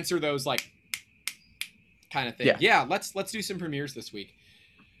can answer those like kind of thing. Yeah, let's do some premieres this week.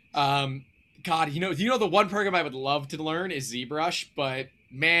 God, you know the one program I would love to learn is ZBrush, but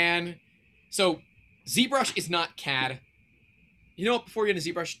man. So ZBrush is not CAD. You know what? Before we get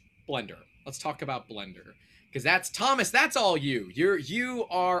into ZBrush, Blender. Let's talk about Blender, because that's Thomas. That's all you. You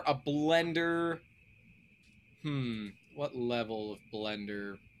are a Blender. What level of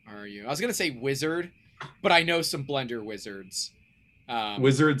Blender are you? I was gonna say wizard, but I know some Blender wizards.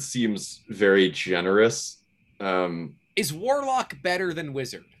 Wizard seems very generous. Is Warlock better than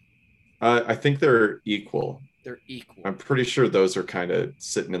Wizard? I think they're equal. They're equal. I'm pretty sure those are kind of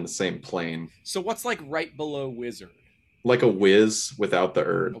sitting in the same plane. So what's like right below Wizard? Like a whiz without the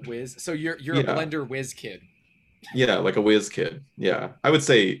erd. A whiz. So you're a Blender whiz kid. Yeah, like a whiz kid. Yeah, I would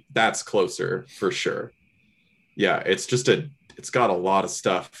say that's closer for sure. Yeah, it's got a lot of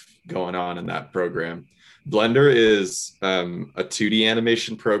stuff going on in that program. Blender is a 2D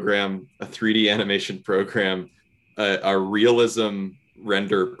animation program, a 3D animation program, a realism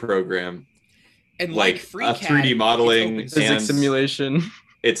render program, and like FreeCAD, 3D modeling, physics simulation.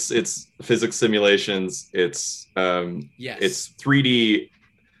 It's physics simulations. It's it's 3D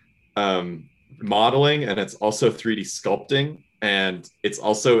modeling, and it's also 3D sculpting, and it's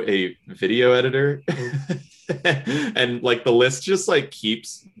also a video editor. And like the list just like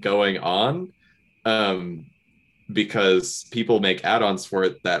keeps going on, because people make add-ons for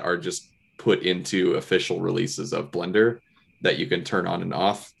it that are just put into official releases of Blender that you can turn on and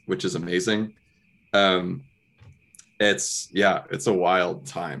off, which is amazing. It's a wild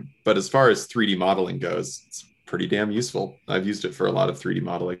time, but as far as 3D modeling goes, it's pretty damn useful. I've used it for a lot of 3D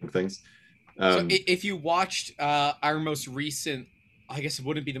modeling things. So if you watched our most recent, I guess it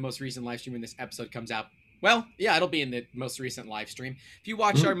wouldn't be the most recent live stream when this episode comes out. Well, yeah, it'll be in the most recent live stream. If you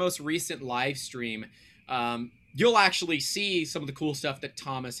watched our most recent live stream, you'll actually see some of the cool stuff that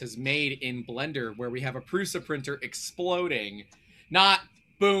Thomas has made in Blender, where we have a Prusa printer exploding, not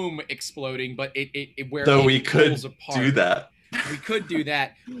boom exploding, but it where so it we could apart. Do that. We could do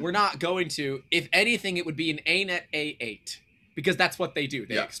that. We're not going to. If anything, it would be an ANET A8, because that's what they do.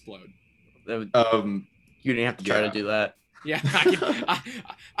 They explode. You didn't have to try to do that. Yeah,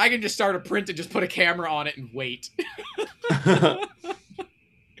 I can just start a print and just put a camera on it and wait. That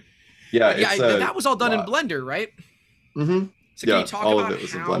was all done in Blender, right? Mm-hmm. So can you talk about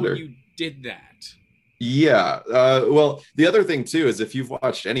how you did that? Yeah. Well, the other thing too is if you've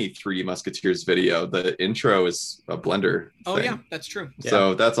watched any 3D Musketeers video, the intro is a Blender thing. Oh yeah, that's true.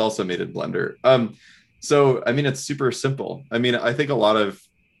 So that's also made in Blender. So I mean, it's super simple. I mean, I think there's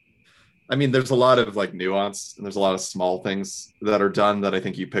a lot of like nuance, and there's a lot of small things that are done that I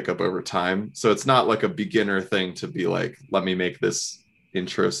think you pick up over time. So it's not like a beginner thing to be like, let me make this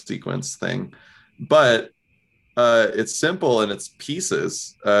intro sequence thing, but it's simple and it's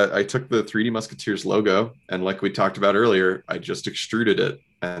pieces. I took the 3D Musketeers logo, and like we talked about earlier, I just extruded it,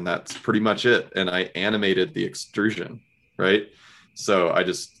 and that's pretty much it. And I animated the extrusion, right? So I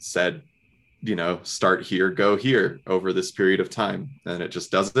just said, start here, go here over this period of time, and it just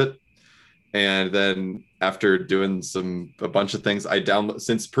does it. And then after doing a bunch of things, I download,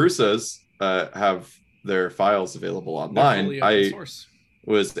 since Prusas have their files available online, I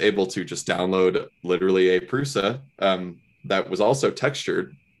was able to just download literally a Prusa that was also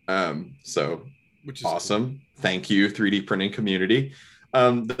textured. Which is awesome. Cool. Thank you, 3D printing community.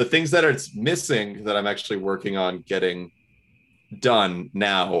 The things that it's missing that I'm actually working on getting done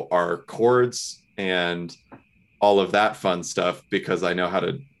now are chords and all of that fun stuff, because I know how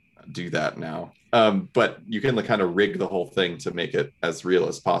to do that now. But you can kind of rig the whole thing to make it as real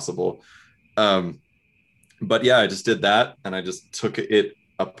as possible. But yeah, I just did that, and I just took it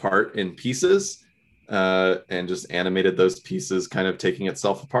apart in pieces and just animated those pieces kind of taking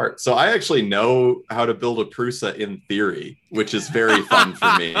itself apart. So I actually know how to build a Prusa in theory, which is very fun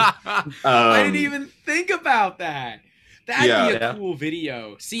for me. I didn't even think about that. That'd be a cool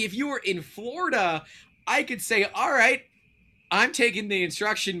video. See, if you were in Florida, I could say, all right, I'm taking the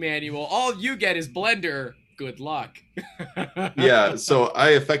instruction manual. All you get is Blender. Good luck. Yeah, so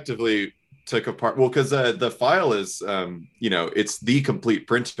I effectively took apart, because the file is, it's the complete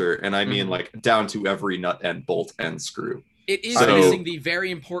printer, and I mean like down to every nut and bolt and screw. It is missing the very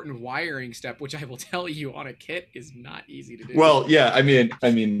important wiring step, which I will tell you on a kit is not easy to do. Well, yeah, I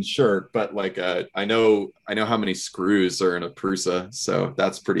mean, sure, but like I know how many screws are in a Prusa, so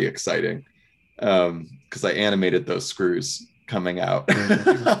that's pretty exciting. Because I animated those screws coming out.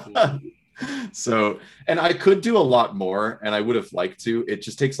 So, and I could do a lot more, and I would have liked to. It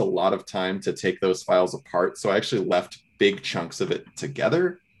just takes a lot of time to take those files apart. So I actually left big chunks of it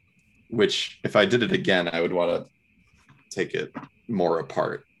together, which if I did it again, I would want to take it more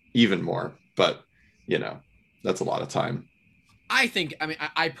apart, even more. But, that's a lot of time. I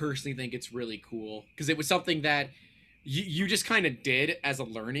personally think it's really cool, because it was something that you just kind of did as a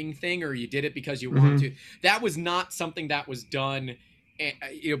learning thing, or you did it because you Mm-hmm. wanted to. That was not something that was done,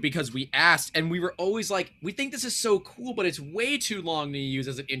 because we asked, and we were always like, we think this is so cool, but it's way too long to use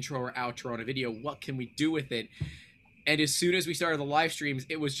as an intro or outro on a video. What can we do with it? And as soon as we started the live streams,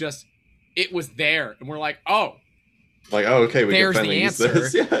 it was there, and we're like, oh, Like, oh, okay, we can there's finally the use answer.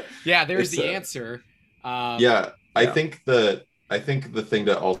 this. Yeah, there's It's, the answer. Yeah, I think the thing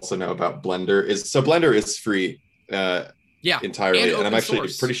to also know about Blender is, so Blender is free entirely, and I'm actually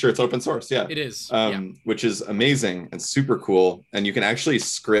pretty sure it's open source. Yeah, it is. Which is amazing and super cool. And you can actually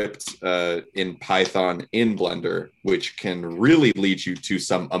script in Python in Blender, which can really lead you to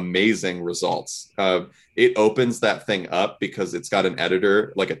some amazing results. It opens that thing up because it's got an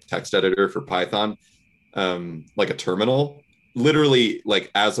editor, like a text editor for Python, like a terminal, literally like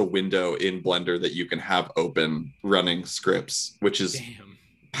as a window in Blender that you can have open running scripts, which is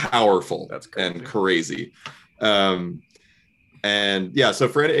powerful. That's crazy. And crazy. And yeah, so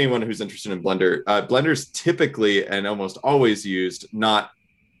for anyone who's interested in Blender, Blender's typically and almost always used not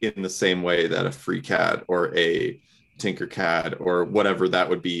in the same way that a FreeCAD or a Tinkercad or whatever that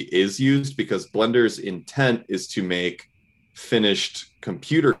would be is used, because Blender's intent is to make finished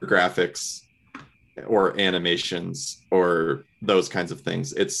computer graphics or animations or those kinds of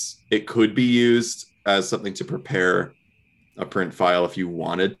things. It could be used as something to prepare a print file if you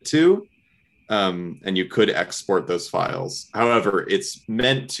wanted to. And you could export those files. However, it's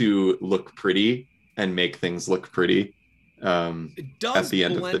meant to look pretty and make things look pretty at the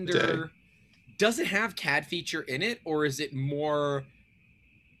end of the day. Does it have CAD feature in it, or is it more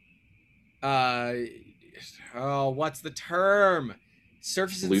what's the term?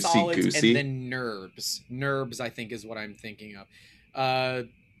 Surfaces and solids, and then NURBS. NURBS, I think, is what I'm thinking of.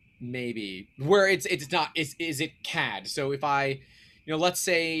 Maybe. Where it's not, is it CAD? So if I, let's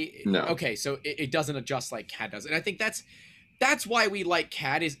say, no. Okay, so it doesn't adjust like CAD does. And I think that's why we like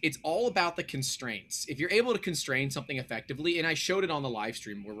CAD, is it's all about the constraints. If you're able to constrain something effectively, and I showed it on the live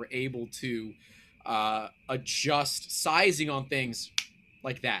stream where we're able to adjust sizing on things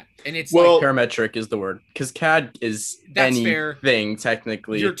like that. And it's like parametric is the word, because CAD is anything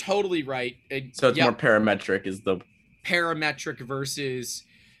technically. You're totally right. So it's more parametric is the parametric versus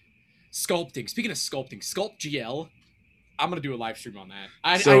sculpting. Speaking of sculpting, SculptGL, I'm gonna do a live stream on that.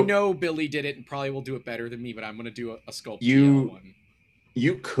 I know Billy did it and probably will do it better than me, but I'm gonna do a SculptGL one.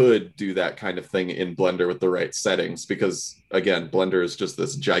 You could do that kind of thing in Blender with the right settings, because again, Blender is just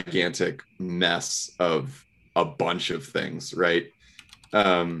this gigantic mess of a bunch of things, right?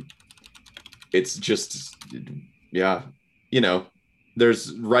 It's just,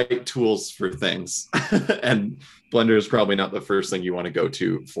 there's right tools for things. And Blender is probably not the first thing you want to go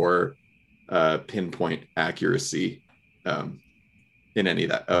to for pinpoint accuracy in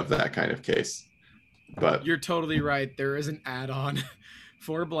any of that kind of case. But you're totally right. There is an add-on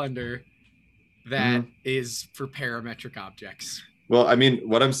for Blender that is for parametric objects. Well, I mean,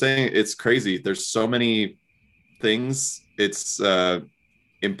 what I'm saying, it's crazy. There's so many things. It's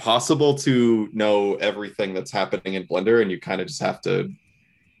impossible to know everything that's happening in Blender, and you kind of just have to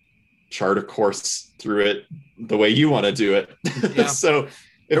chart a course through it the way you want to do it. Yeah. So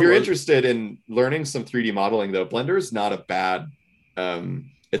if you're interested in learning some 3D modeling, though, Blender is not a bad,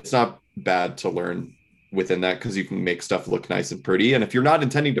 it's not bad to learn within that, because you can make stuff look nice and pretty. And if you're not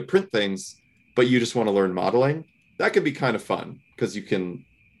intending to print things, but you just want to learn modeling, that could be kind of fun, because you can,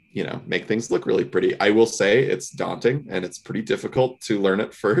 make things look really pretty. I will say it's daunting and it's pretty difficult to learn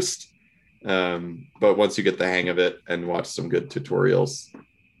at first. But once you get the hang of it and watch some good tutorials,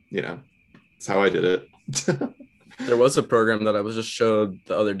 that's how I did it. There was a program that I was just showed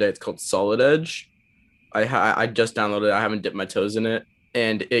the other day. It's called Solid Edge. I just downloaded it. I haven't dipped my toes in it.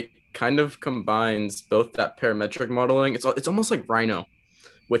 And it kind of combines both that parametric modeling. It's almost like Rhino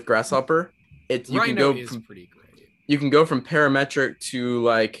with Grasshopper. Rhino is pretty great. You can go from parametric to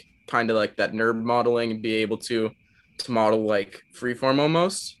like kind of like that NURB modeling and be able to model like freeform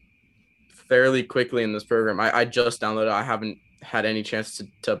almost fairly quickly in this program. I just downloaded it. I haven't had any chance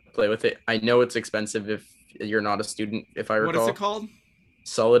to play with it. I know it's expensive if you're not a student, if I recall. What is it called?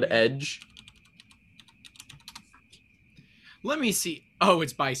 Solid Edge. Let me see. Oh,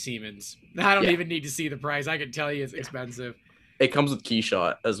 it's by Siemens. I don't even need to see the price. I can tell you it's expensive. It comes with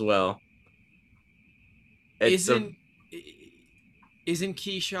Keyshot as well. Isn't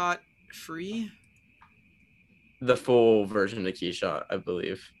Keyshot free? The full version of Keyshot, I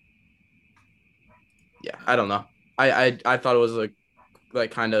believe. Yeah, I don't know. I thought it was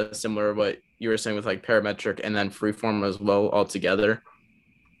like kind of similar to what you were saying with like parametric and then freeform as well altogether.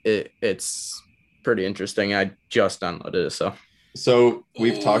 It's pretty interesting. I just downloaded it, so. So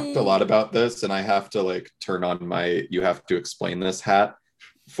we've talked a lot about this, and I have to like turn on my you have to explain this hat.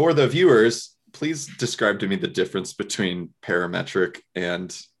 For the viewers, please describe to me the difference between parametric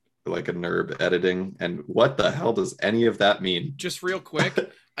and like a NURB editing, and what the hell does any of that mean? Just real quick,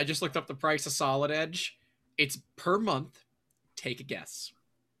 I just looked up the price of Solid Edge. It's per month. Take a guess.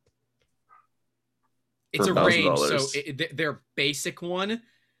 It's a range. So their basic one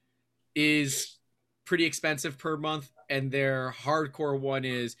is pretty expensive per month, and their hardcore one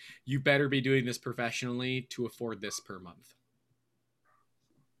is you better be doing this professionally to afford this per month.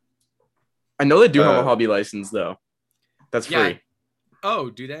 I know they do have a hobby license though. That's free. Yeah. Oh,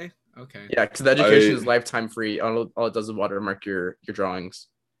 do they? Okay. Yeah, because the education is lifetime free. All it does is watermark your drawings.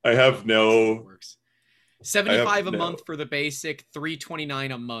 I have no. $75 a month for the basic,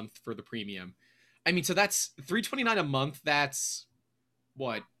 $329 a month for the premium. I mean, so that's $329 a month. That's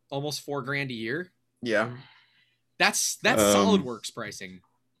what, almost $4,000 a year. Yeah, that's SolidWorks pricing.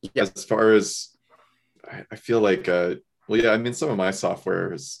 Yeah. As far as I feel like, well, yeah, I mean, some of my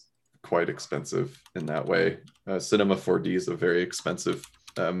software is quite expensive in that way. Cinema 4D is a very expensive,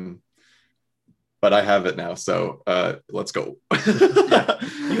 but I have it now, so let's go. Yeah.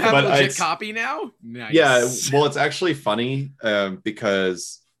 You have a legit copy now? Nice. Yeah, well, it's actually funny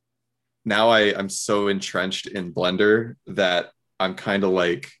because now I'm so entrenched in Blender that I'm kind of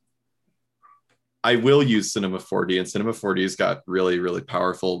like, I will use Cinema 4D, and Cinema 4D's got really, really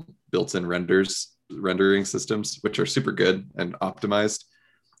powerful built-in rendering systems, which are super good and optimized.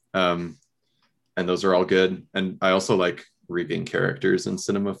 And those are all good. And I also like rigging characters in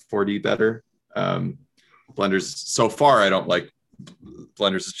Cinema 4D better. Blender's, so far I don't like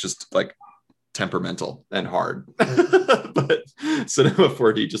Blender's. It's just like temperamental and hard. But Cinema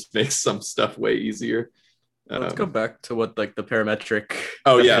 4D just makes some stuff way easier. Let's go back to what like the parametric.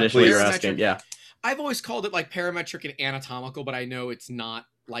 Oh yeah, please. You're asking. Yeah, I've always called it like parametric and anatomical, but I know it's not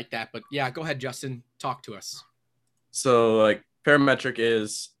like that. But yeah, go ahead, Justin. Talk to us. So like parametric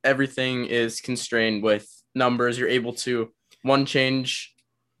is everything is constrained with numbers. You're able to change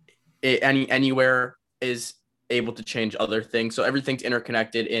it anywhere is able to change other things. So everything's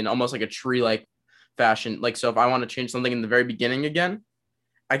interconnected in almost like a tree-like fashion. Like, so if I want to change something in the very beginning again,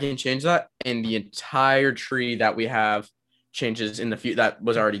 I can change that, and the entire tree that we have changes in the that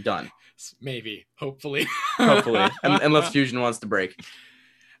was already done. Maybe, hopefully, unless Fusion wants to break.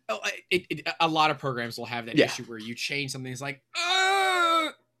 Oh, a lot of programs will have that issue where you change something, it's like,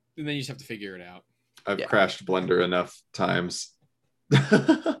 and then you just have to figure it out. I've crashed Blender enough times.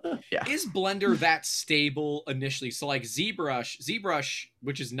 Yeah. Is Blender that stable initially? So like ZBrush,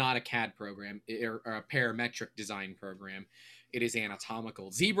 which is not a CAD program or a parametric design program, it is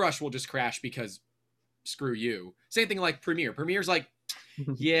anatomical. ZBrush will just crash because screw you. Same thing like Premiere. Premiere's like,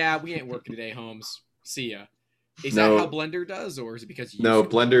 yeah, we ain't working today, Holmes. See ya. Is that how Blender does, or is it because you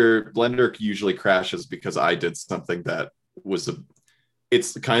Blender usually crashes because I did something that was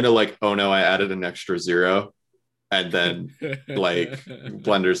it's kind of like, oh no, I added an extra 0. And then like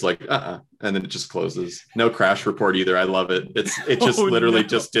Blender's like, and then it just closes. No crash report either. I love it. It just literally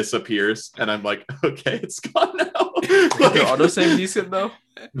just disappears. And I'm like, okay, it's gone now. Like, your autosave decent though?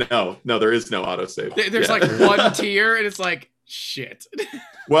 No, there is no autosave. There's like one tier and it's like, shit.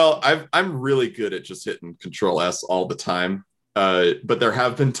 Well, I'm really good at just hitting Control S all the time. But there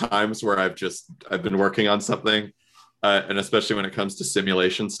have been times where I've been working on something, and especially when it comes to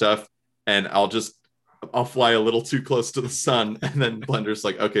simulation stuff, and I'll fly a little too close to the sun, and then Blender's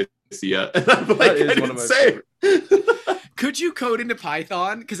like, okay, see ya. And I'm like, I didn't say. Could you code into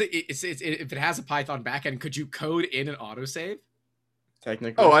Python? Because if it has a Python backend, could you code in an autosave?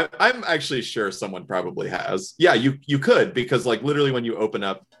 Technically. Oh, I'm actually sure someone probably has. Yeah, you could, because like literally when you open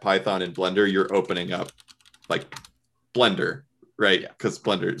up Python in Blender, you're opening up like Blender, right? Because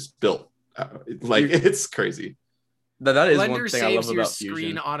Blender is built it's crazy. That is Blender one thing I love about Fusion. Blender saves your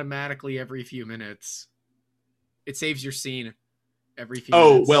screen automatically every few minutes. It saves your scene every few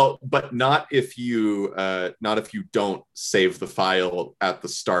minutes. Oh, well, but not if you don't save the file at the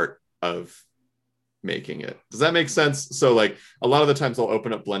start of making it. Does that make sense? So like a lot of the times I'll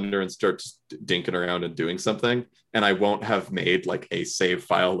open up Blender and start just dinking around and doing something, and I won't have made like a save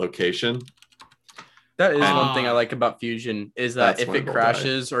file location. That is one thing I like about Fusion, is that if it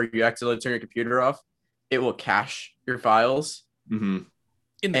crashes or you accidentally turn your computer off, it will cache your files. Mm-hmm.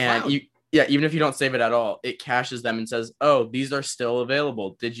 In the cloud. Even if you don't save it at all, it caches them and says, "Oh, these are still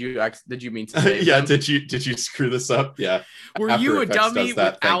available. Did you mean to save them? Did you screw this up? Yeah. Were After you a Effects dummy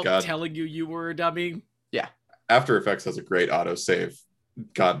that, without telling you were a dummy? Yeah. After Effects has a great autosave.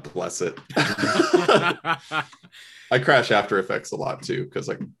 God bless it. I crash After Effects a lot too, because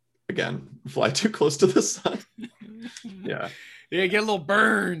like again, fly too close to the sun. Yeah. Yeah, get a little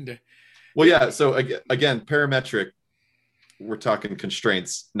burned. Well, yeah. So again, parametric, we're talking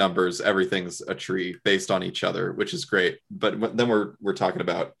constraints, numbers, everything's a tree based on each other, which is great. But then we're talking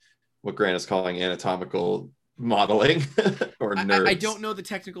about what Grant is calling anatomical modeling or NURBS. I don't know the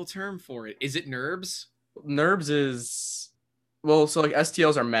technical term for it. Is it NURBS? NURBS is, well, so like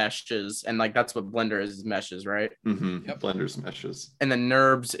STLs are meshes, and like that's what Blender is meshes, right? Mm-hmm. Yep. Blender's meshes. And then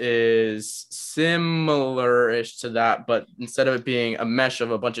NURBS is similar-ish to that, but instead of it being a mesh of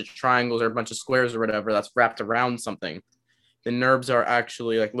a bunch of triangles or a bunch of squares or whatever that's wrapped around something, the NURBS are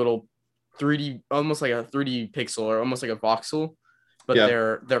actually like little 3D, almost like a 3D pixel or almost like a voxel, but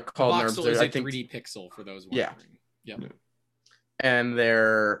they're called NURBS. Voxel is a 3D pixel for those wondering. Yeah. And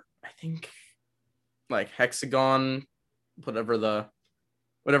they're, I think, like hexagon, whatever the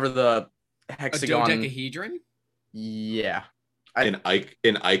hexagon. A dodecahedron? Yeah. An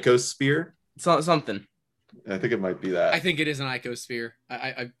icosphere? Something. I think it might be that. I think it is an icosphere.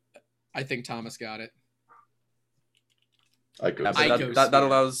 I think Thomas got it. That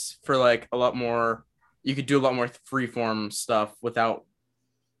allows for like a lot more. You could do a lot more freeform stuff without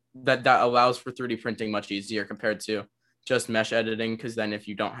that. That allows for 3D printing much easier compared to just mesh editing. Because then, if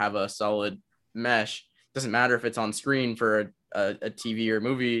you don't have a solid mesh, it doesn't matter if it's on screen for a TV or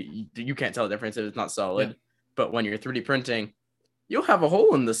movie. You can't tell the difference if it's not solid. Yeah. But when you're 3D printing, you'll have a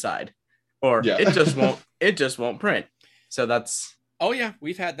hole in the side, or it just won't. It just won't print. So that's. Oh yeah,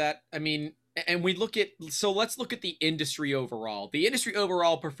 we've had that. I mean. And let's look at the industry overall. The industry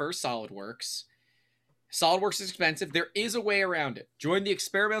overall prefers SolidWorks. SolidWorks is expensive. There is a way around it. Join the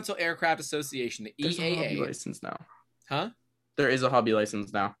Experimental Aircraft Association, the There's EAA. A hobby license now. Huh? There is a hobby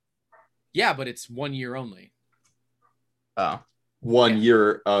license now. Yeah, but it's 1 year only. Oh. 1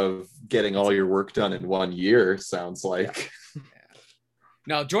 year of getting all your work done in 1 year sounds like. Yeah.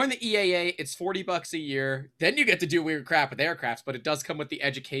 Now, join the EAA. It's $40 a year. Then you get to do weird crap with aircrafts, but it does come with the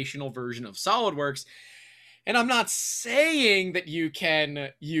educational version of SolidWorks. And I'm not saying that you can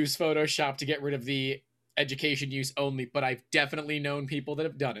use Photoshop to get rid of the education use only, but I've definitely known people that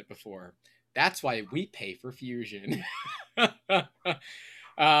have done it before. That's why we pay for Fusion.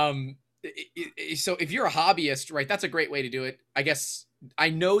 So if you're a hobbyist, right, that's a great way to do it. I guess I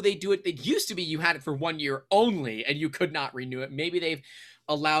know they do it. It used to be you had it for 1 year only and you could not renew it. Maybe they've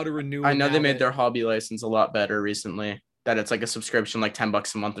allowed a renewal. I know they made their hobby license a lot better recently. That it's like a subscription, like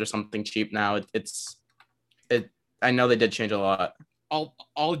 $10 a month or something cheap now. I know they did change a lot.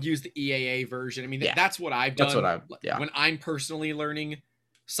 I'll use the EAA version. I mean, that's what I've done. When I'm personally learning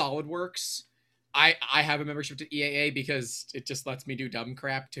SolidWorks, I have a membership to EAA because it just lets me do dumb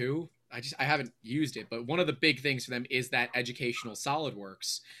crap too. I haven't used it, but one of the big things for them is that educational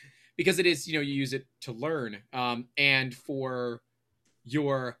SolidWorks, because it is, you use it to learn. And for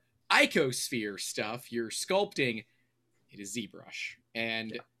your icosphere stuff, your sculpting, it is ZBrush.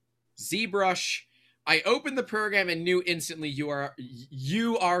 And ZBrush, I opened the program and knew instantly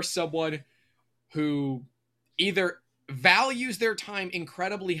you are someone who either values their time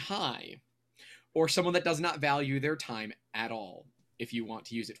incredibly high or someone that does not value their time at all. If you want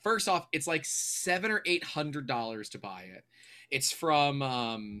to use it, first off, it's like $700 or $800 to buy it. It's from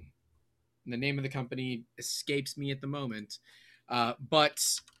the name of the company escapes me at the moment, but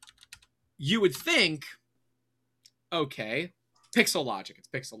you would think, okay, Pixelogic. It's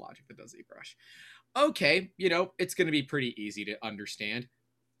Pixelogic that does ZBrush. Okay, it's going to be pretty easy to understand.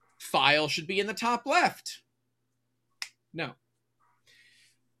 File should be in the top left. No.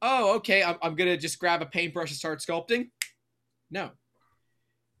 Oh, okay, I'm going to just grab a paintbrush and start sculpting. No.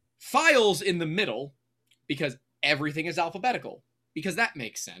 Files in the middle, because everything is alphabetical, because that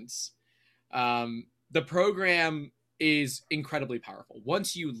makes sense. The program is incredibly powerful.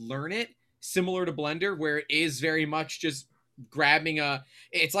 Once you learn it, similar to Blender, where it is very much just grabbing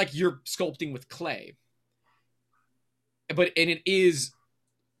it's like you're sculpting with clay. And it is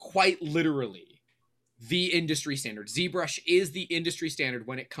quite literally the industry standard. ZBrush is the industry standard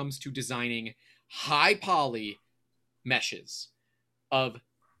when it comes to designing high poly meshes of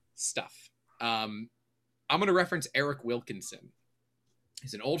stuff. I'm going to reference Eric Wilkinson.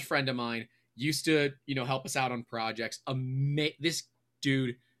 He's an old friend of mine, used to, help us out on projects. This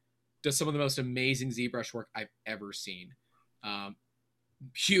dude does some of the most amazing ZBrush work I've ever seen.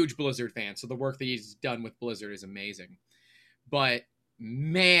 Huge Blizzard fan, so the work that he's done with Blizzard is amazing. But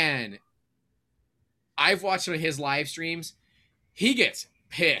man, I've watched one of his live streams. He gets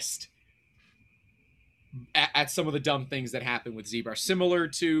pissed at some of the dumb things that happen with ZBrush. Similar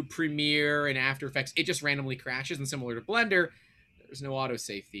to Premiere and After Effects, it just randomly crashes, and similar to Blender, there's no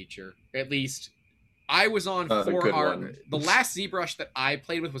autosave feature. At least I was on 4R. The last ZBrush that I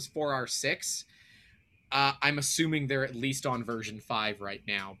played with was 4R6. I'm assuming they're at least on version 5 right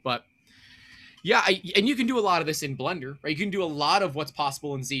now. But yeah, and you can do a lot of this in Blender, right? You can do a lot of what's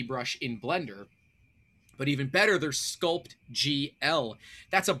possible in ZBrush in Blender. But even better, there's Sculpt GL.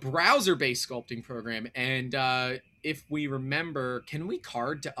 That's a browser-based sculpting program. And if we remember, can we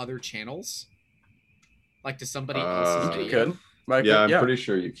card to other channels? Like to somebody else's video? I'm pretty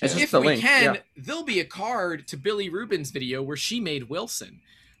sure you can. If we can, there'll be a card to Billy Rubin's video where she made Wilson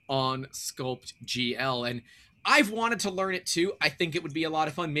on Sculpt GL. And I've wanted to learn it too. I think it would be a lot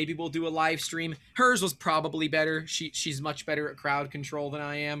of fun. Maybe we'll do a live stream. Hers was probably better. She's much better at crowd control than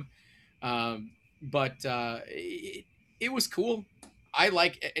I am. But it was cool. I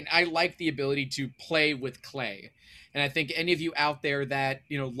like the ability to play with clay. And I think any of you out there that,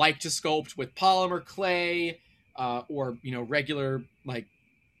 like to sculpt with polymer clay, or, regular like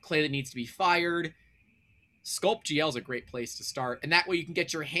clay that needs to be fired, Sculpt GL is a great place to start. And that way you can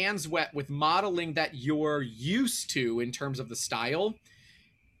get your hands wet with modeling that you're used to in terms of the style.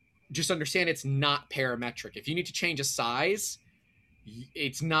 Just understand it's not parametric. If you need to change a size,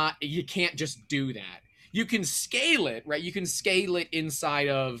 you can't just do that. You can scale it, right? You can scale it inside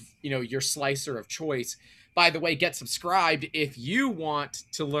of, your slicer of choice. By the way, get subscribed if you want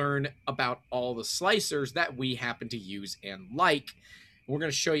to learn about all the slicers that we happen to use and like. We're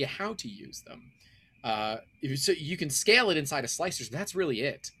going to show you how to use them. So you can scale it inside of slicers. That's really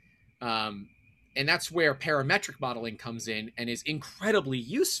it. And that's where parametric modeling comes in and is incredibly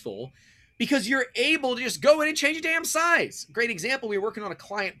useful, because you're able to just go in and change a damn size. Great example, we were working on a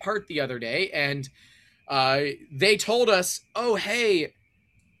client part the other day, and they told us, oh, hey,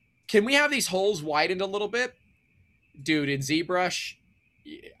 can we have these holes widened a little bit? Dude, in ZBrush,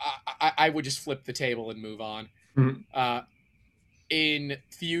 I would just flip the table and move on. Mm-hmm. In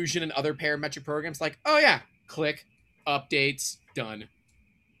Fusion and other parametric programs, like, oh yeah, click, updates, done.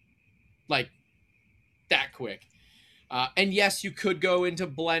 Like, that quick. And yes, you could go into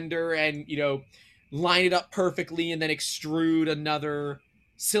Blender and, line it up perfectly and then extrude another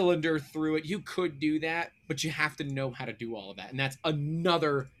cylinder through it. You could do that, but you have to know how to do all of that. And that's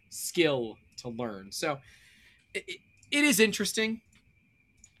another skill to learn. So it is interesting.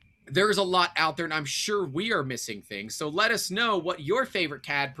 There's a lot out there, and I'm sure we are missing things. So let us know what your favorite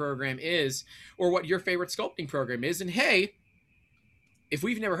CAD program is, or what your favorite sculpting program is. And hey, if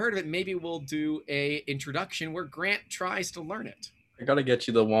we've never heard of it, maybe we'll do a introduction where Grant tries to learn it. I gotta get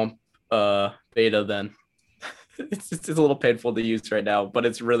you the WOMP beta then. It's a little painful to use right now, but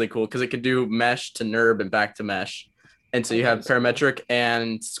it's really cool because it can do mesh to NURB and back to mesh. And so you have parametric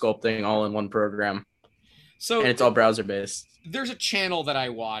and sculpting all in one program. And it's all browser based. There's a channel that I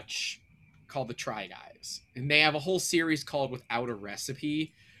watch called the Try Guys, and they have a whole series called Without a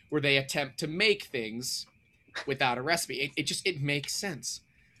Recipe, where they attempt to make things without a recipe. It makes sense.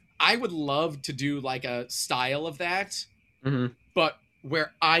 I would love to do like a style of that, but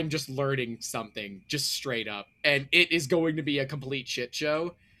where I'm just learning something just straight up, and it is going to be a complete shit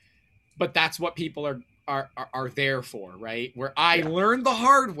show. But that's what people are there for, right? Where I learn the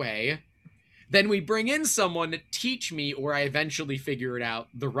hard way, then we bring in someone to teach me, or I eventually figure it out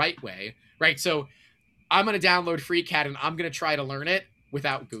the right way, right? So I'm going to download FreeCAD and I'm going to try to learn it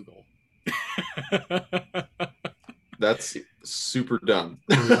without Google. That's super dumb.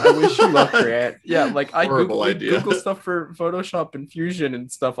 I wish you luck, Grant. Yeah, like I idea. Google stuff for Photoshop and Fusion and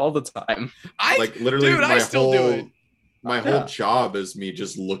stuff all the time. My whole job is me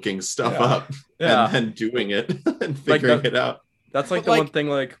just looking stuff up and then doing it and figuring it out. That's like the one thing,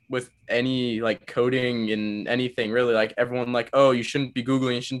 like with any like coding in anything, really, like everyone like, oh, you shouldn't be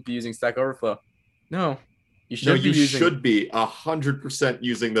Googling, you shouldn't be using Stack Overflow. No, you should be 100%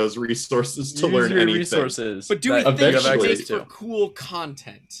 using those resources to learn anything. Resources, but do it for cool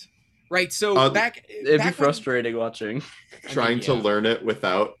content, right? So it'd be frustrating watching, trying to learn it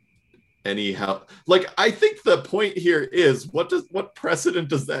without any help. Like, I think the point here is what precedent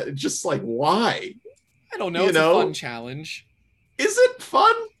does that? It's just like, why? I don't know. It's a fun challenge. Is it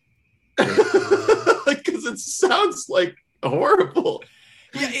fun? Because it sounds like horrible.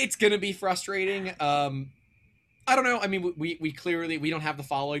 Yeah, it's gonna be frustrating. I don't know. I mean, we clearly don't have the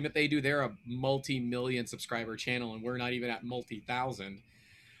following that they do. They're a multi-million subscriber channel, and we're not even at multi-thousand.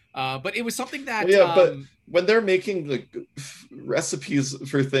 But it was something that but when they're making like recipes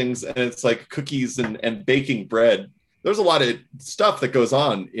for things, and it's like cookies and baking bread, there's a lot of stuff that goes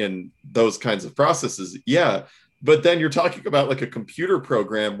on in those kinds of processes. Yeah. But then you're talking about like a computer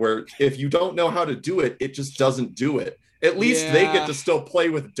program where if you don't know how to do it, it just doesn't do it. At least they get to still play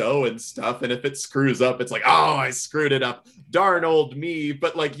with dough and stuff. And if it screws up, it's like, oh, I screwed it up. Darn old me.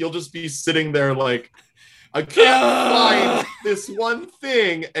 But like, you'll just be sitting there like, I can't find this one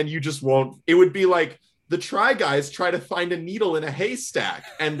thing. And you just won't. It would be like the Try Guys try to find a needle in a haystack,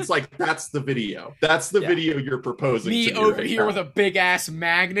 and it's like, that's the video. That's the video you're proposing. Me to over right here now. with a big ass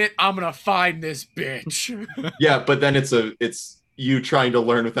magnet. I'm gonna find this bitch. Yeah, but then it's you trying to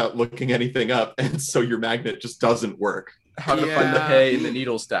learn without looking anything up, and so your magnet just doesn't work. How to find the hay in the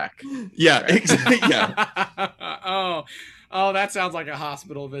needle stack. Yeah, exactly. Yeah. Oh, that sounds like a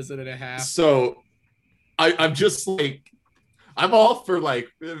hospital visit and a half. So I'm just like, I'm all for like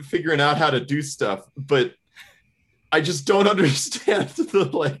figuring out how to do stuff, but I just don't understand the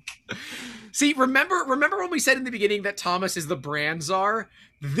like. See, remember when we said in the beginning that Thomas is the brand czar?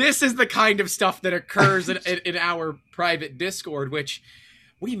 This is the kind of stuff that occurs in our private Discord, which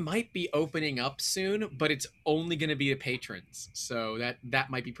we might be opening up soon, but it's only going to be to patrons. So that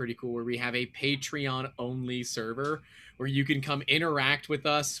might be pretty cool, where we have a Patreon only server where you can come interact with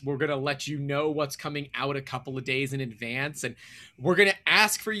us. We're going to let you know what's coming out a couple of days in advance, and we're going to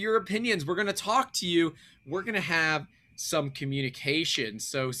ask for your opinions. We're going to talk to you. We're going to have some communication.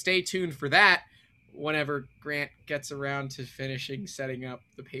 So stay tuned for that whenever Grant gets around to finishing setting up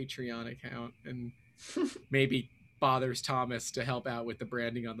the Patreon account, and maybe bothers Thomas to help out with the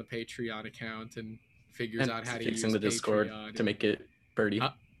branding on the Patreon account and figures out how to use the Discord to make it birdie.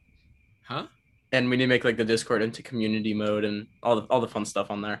 Huh? And we need to make like the Discord into community mode and all the fun stuff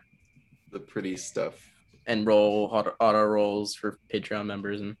on there. The pretty stuff. And roll auto rolls for Patreon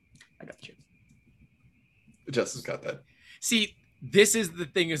members, and I got you. Justin's got that. See, this is the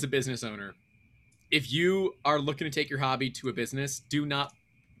thing as a business owner. If you are looking to take your hobby to a business, do not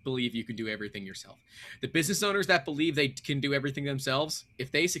believe you can do everything yourself. The business owners that believe they can do everything themselves,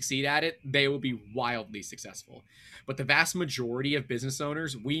 if they succeed at it, they will be wildly successful. But the vast majority of business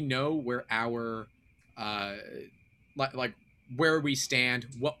owners, we know where our like where we stand,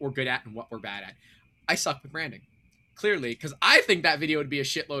 what we're good at and what we're bad at. I suck with branding, clearly, because I think that video would be a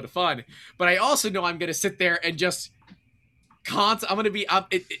shitload of fun, but I also know I'm going to sit there and just I'm going to be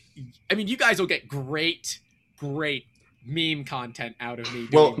up. I mean, you guys will get great meme content out of me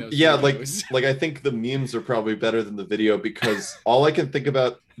doing those videos. like I think the memes are probably better than the video, because all I can think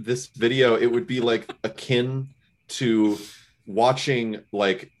about this video, it would be like akin to watching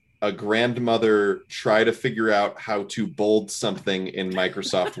like a grandmother try to figure out how to bold something in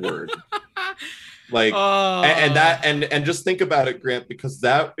Microsoft Word. Like, and just think about it, Grant, because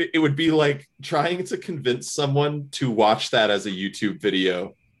it would be like trying to convince someone to watch that as a YouTube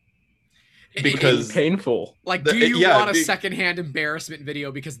video. Because it's painful. Like, do you want a secondhand embarrassment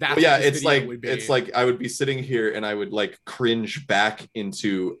video? Because that's what this video would be. It's like I would be sitting here and I would like cringe back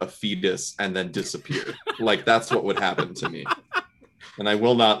into a fetus and then disappear. Like, that's what would happen to me. And I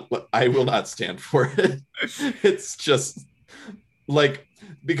will not stand for it. It's just like,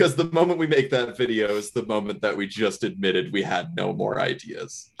 because the moment we make that video is the moment that we just admitted we had no more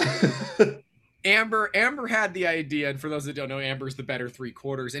ideas. Amber had the idea, and for those that don't know, Amber's the better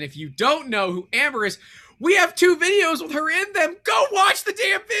 3/4. And if you don't know who Amber is, we have 2 videos with her in them. Go watch the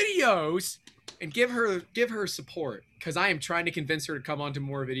damn videos and give her support, because I am trying to convince her to come on to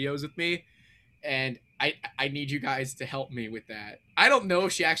more videos with me, and I need you guys to help me with that. I don't know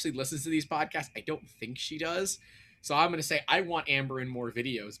if she actually listens to these podcasts. I don't think she does. So I'm going to say I want Amber in more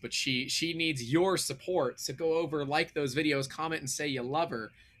videos, but she needs your support. So go over, like those videos, comment, and say you love her,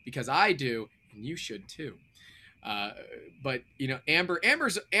 because I do. And you should too. But you know, Amber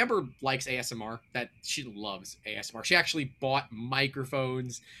likes ASMR. That she loves ASMR. She actually bought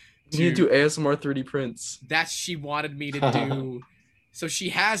microphones. You need to do ASMR 3D prints. That she wanted me to do. So she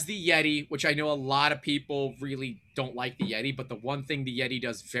has the Yeti, which I know a lot of people really don't like the Yeti, but the one thing the Yeti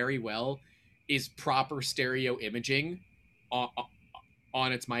does very well is proper stereo imaging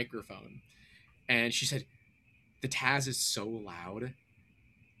on its microphone. And she said, the Taz is so loud.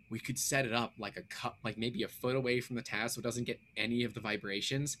 We could set it up like maybe a foot away from the Taz so it doesn't get any of the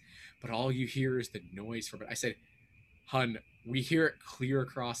vibrations, but all you hear is the noise from it. I said, hun, we hear it clear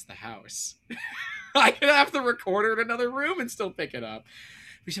across the house. I could have the recorder in another room and still pick it up.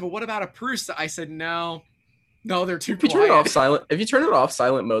 He said, well, what about a Prusa? I said, no, they're too quiet. If you turn it off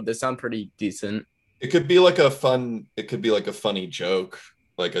silent mode, they sound pretty decent. It could be like a funny joke,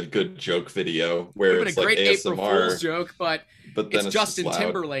 like a good joke video where it's like ASMR. April Fool's joke, but then it's Justin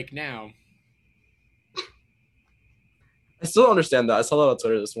Timberlake now. I still don't understand that. I saw that on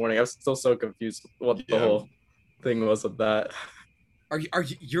Twitter this morning. I was still so confused what the whole thing was with that.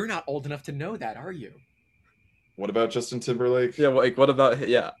 You're not old enough to know that, are you? What about Justin Timberlake? Yeah, like what about?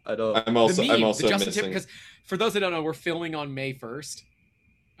 Yeah, I don't. I'm also missing. Because for those that don't know, we're filming on May 1st.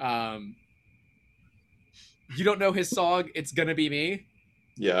 You don't know his song "It's Gonna Be Me."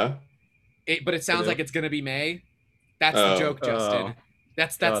 Yeah. But it sounds like it's gonna be May. That's the joke, Justin.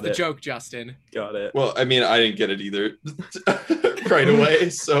 That's the joke, Justin. Got it. Well, I mean, I didn't get it either right away.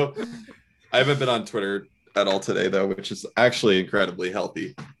 So I haven't been on Twitter at all today, though, which is actually incredibly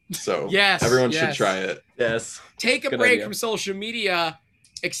healthy. So everyone should try it. Yes. Take a break from social media,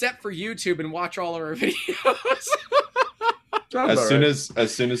 except for YouTube, and watch all of our videos.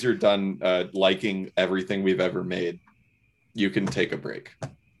 As soon as you're done liking everything we've ever made, you can take a break.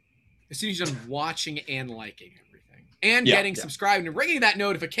 As soon as you're done watching and liking everything, and getting subscribed and ringing that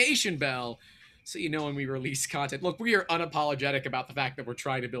notification bell, so you know when we release content. Look, we are unapologetic about the fact that we're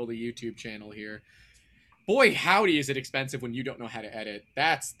trying to build a YouTube channel here. Boy, howdy, is it expensive when you don't know how to edit.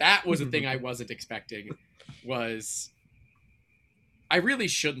 That was a thing I wasn't expecting. I really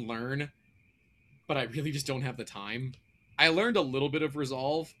should learn, but I really just don't have the time. I learned a little bit of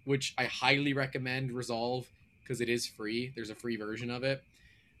Resolve, which I highly recommend Resolve because it is free. There's a free version of it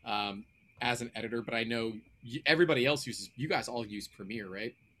as an editor, but I know everybody else you guys all use Premiere,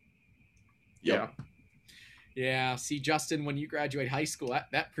 right? Yep. Yeah. See, Justin, when you graduate high school,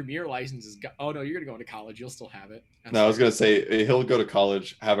 that Premiere license is oh no, you're gonna go into college. You'll still have it. I was gonna say he'll go to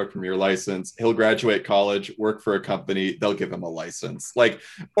college, have a Premiere license. He'll graduate college, work for a company. They'll give him a license,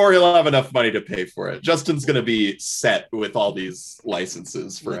 or he'll have enough money to pay for it. Justin's gonna be set with all these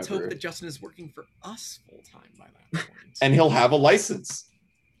licenses forever. Let's hope that Justin is working for us full time by that point. And he'll have a license.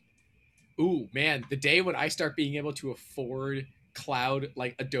 Ooh, man, the day when I start being able to afford cloud,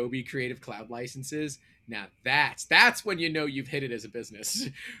 like Adobe Creative Cloud licenses. Now that's when you know you've hit it as a business,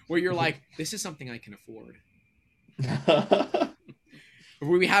 where you're like, this is something I can afford.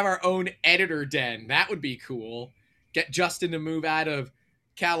 Where we have our own editor den. That would be cool. Get Justin to move out of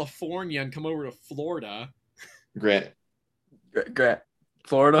California and come over to Florida. Grant.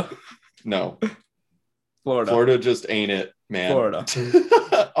 Florida? No. Florida. Florida just ain't it, man. Florida.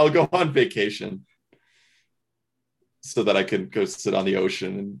 I'll go on vacation so that I can go sit on the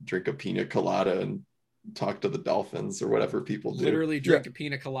ocean and drink a pina colada and talk to the dolphins or whatever people do. Literally drink a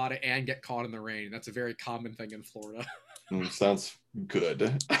pina colada and get caught in the rain. That's a very common thing in Florida. Sounds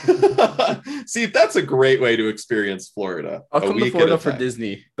good. See, that's a great way to experience Florida. I'll come to Florida for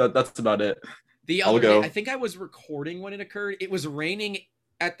Disney. That's about it. The other day, I think I was recording when it occurred. It was raining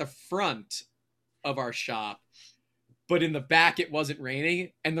at the front of our shop, but in the back it wasn't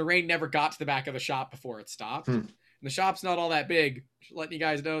raining, and the rain never got to the back of the shop before it stopped. And the shop's not all that big. Just letting you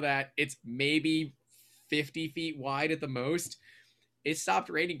guys know that it's maybe 50 feet wide at the most. It stopped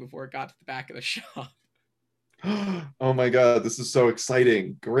raining before it got to the back of the shop. Oh my god, this is so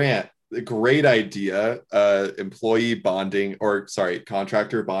exciting. Grant, a great idea. Employee bonding, or sorry,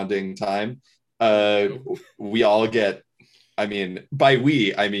 contractor bonding time. We all get, I mean, by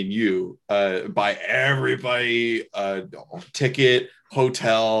we, I mean you, by everybody, ticket,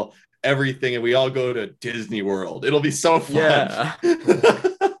 hotel, everything, and we all go to Disney World. It'll be so fun. Yeah.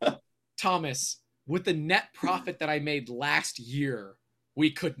 Thomas, with the net profit that I made last year, we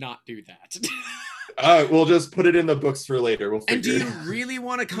could not do that. We'll just put it in the books for later. We'll figure. And do you really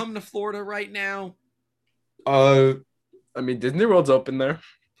want to come to Florida right now? I mean, Disney World's open there.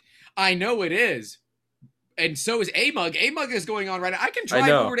 I know it is. And so is AMUG. AMUG is going on right now. I can drive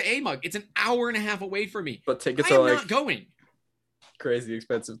over to AMUG. It's an hour and a half away from me. But tickets are not going. Crazy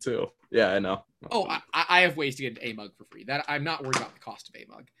expensive too. Yeah, I know. Oh, I have ways to get into AMUG for free. That I'm not worried about the cost of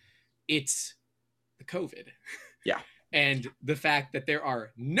AMUG. It's the COVID. Yeah. And the fact that there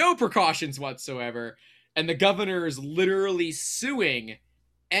are no precautions whatsoever, and the governor is literally suing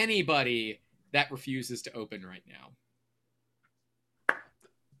anybody that refuses to open right now.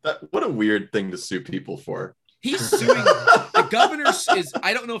 What a weird thing to sue people for. He's suing the governor is,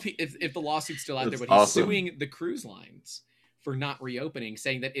 I don't know if the lawsuit's still out there, but he's suing the cruise lines for not reopening,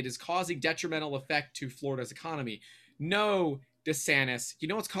 saying that it is causing detrimental effect to Florida's economy. No, DeSantis, you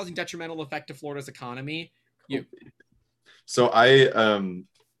know what's causing detrimental effect to Florida's economy? You. So I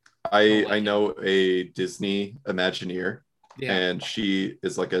know a Disney Imagineer, and she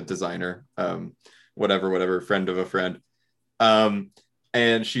is like a designer, whatever, friend of a friend.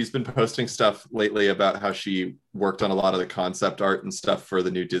 And she's been posting stuff lately about how she worked on a lot of the concept art and stuff for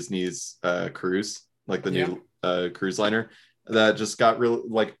the new Disney's cruise, like the new cruise liner that just got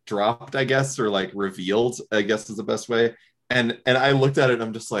dropped, I guess, or like revealed, I guess is the best way. And I looked at it and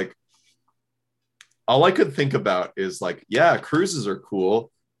I'm just like, all I could think about is like, yeah, cruises are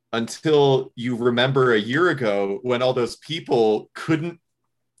cool until you remember a year ago when all those people couldn't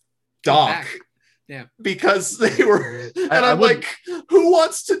dock. Yeah, because they were, and I'm like, who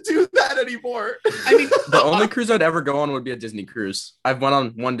wants to do that anymore? I mean, the only cruise I'd ever go on would be a Disney cruise. I've went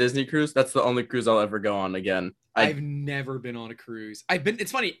on one Disney cruise. That's the only cruise I'll ever go on again. I've never been on a cruise.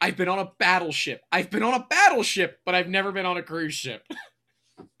 It's funny. I've been on a battleship. But I've never been on a cruise ship.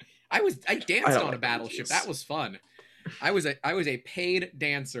 I danced on a like battleship. images. That was fun. I was a paid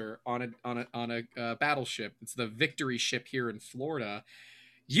dancer on a battleship. It's the Victory ship here in Florida.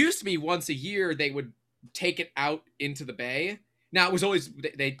 Used to be once a year they would take it out into the bay. Now it was always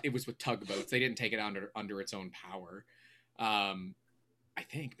it was with tugboats. They didn't take it under its own power. I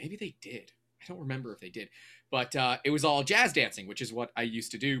think maybe they did. I don't remember if they did, but it was all jazz dancing, which is what I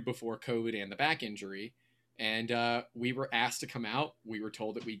used to do before COVID and the back injury. And we were asked to come out. We were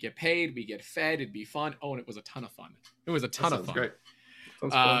told that we'd get paid, we get fed, it'd be fun. Oh, and it was a ton of fun. It was a ton of fun. Great.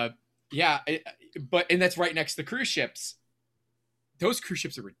 Yeah, and that's right next to the cruise ships. Those cruise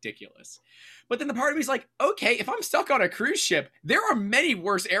ships are ridiculous. But then the part of me is like, okay, if I'm stuck on a cruise ship, there are many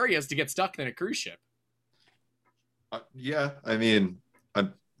worse areas to get stuck than a cruise ship. Yeah, I mean,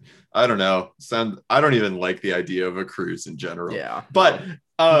 I don't know. I don't even like the idea of a cruise in general. Yeah. But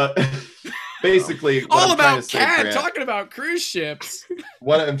basically, all about CAD, talking about cruise ships.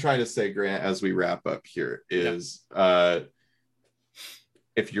 What I'm trying to say, Grant, as we wrap up here is,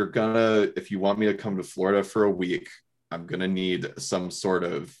 if you want me to come to Florida for a week, I'm gonna need some sort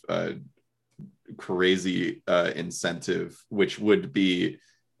of crazy incentive, which would be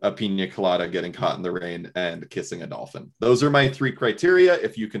a pina colada, getting caught in the rain, and kissing a dolphin. Those are my 3 criteria.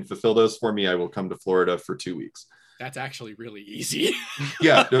 If you can fulfill those for me, I will come to Florida for 2 weeks. That's actually really easy.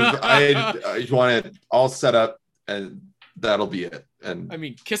 Yeah, I want it all set up, and that'll be it. And I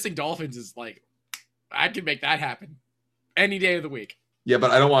mean, kissing dolphins is like, I can make that happen any day of the week. Yeah, but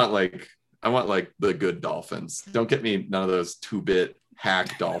I want the good dolphins. Don't get me none of those 2-bit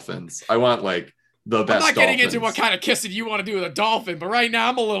hack dolphins. I want like the best. I'm not getting dolphins. into what kind of kissing you want to do with a dolphin, but right now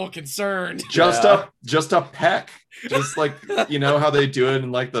I'm a little concerned. Just a peck. Just like, you know how they do it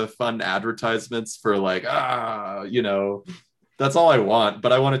in like the fun advertisements for like, that's all I want.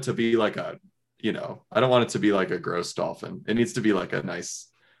 But I want it to be like I don't want it to be like a gross dolphin. It needs to be like a nice,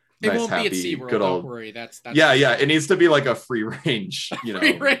 won't happy, be at SeaWorld, good old. Don't worry. That's yeah. It needs to be like a free range,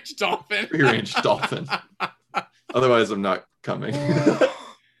 free range dolphin. Free range dolphin. Otherwise, I'm not coming.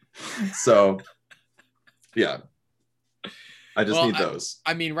 So, yeah. I just need those.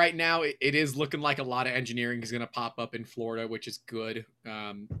 I mean, right now it is looking like a lot of engineering is going to pop up in Florida, which is good.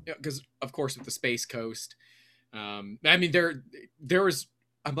 Because of course with the Space Coast, I mean there was.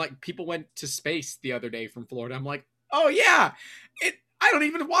 I'm like, people went to space the other day from Florida. I'm like, oh yeah, I don't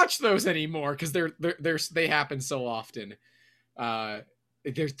even watch those anymore because they happen so often.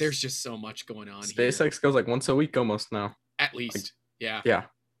 There's just so much going on. SpaceX goes like once a week almost now. At least, yeah.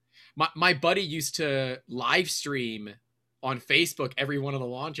 My buddy used to live stream on Facebook every one of the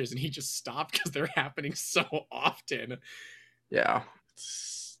launches, and he just stopped because they're happening so often. Yeah.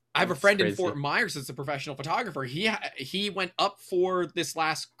 I have a friend in Fort Myers that's a professional photographer. He went up for this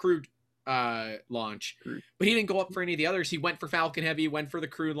last crew launch, but he didn't go up for any of the others. He went for Falcon Heavy, went for the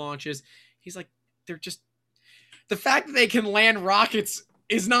crew launches. He's like, they're just, the fact that they can land rockets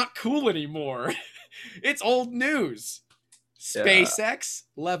is not cool anymore. It's old news. SpaceX,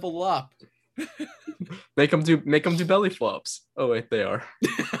 level up. Make them do belly flops. Oh wait, they are.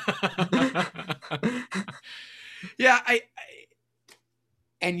 Yeah,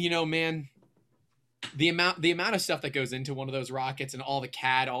 and man, the amount of stuff that goes into one of those rockets and all the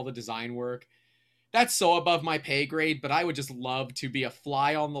CAD, all the design work, that's so above my pay grade, but I would just love to be a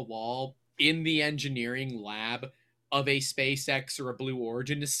fly on the wall in the engineering lab of a SpaceX or a Blue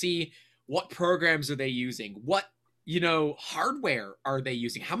Origin to see what programs are they using, what hardware are they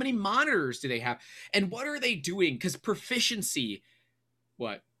using, how many monitors do they have, and what are they doing? Because proficiency,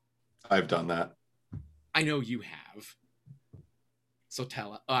 what? I've done that. I know you have. So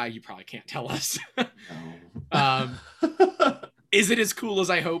tell you probably can't tell us. No. Is it as cool as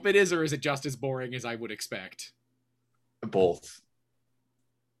I hope it is, or is it just as boring as I would expect? Both.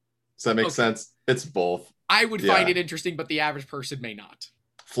 Does that make sense? It's both. I would find it interesting, but the average person may not.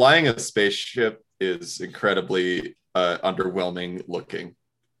 Flying a spaceship is incredibly underwhelming looking,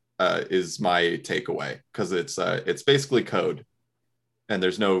 is my takeaway, because it's basically code, and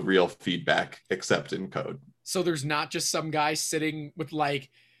there's no real feedback except in code. So there's not just some guy sitting with like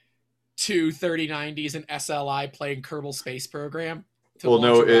 2 3090s and SLI playing Kerbal Space Program. Well,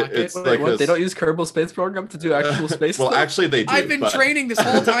 no, it's like what? They don't use Kerbal Space Program to do actual space. Well, actually, they do. I've been training this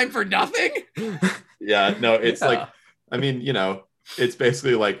whole time for nothing. Yeah, no, it's like, I mean, it's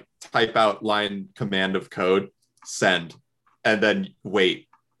basically like type out line command of code, send, and then wait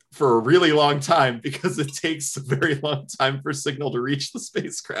for a really long time because it takes a very long time for signal to reach the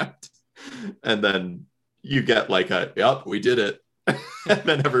spacecraft, and then you get like yep, we did it. And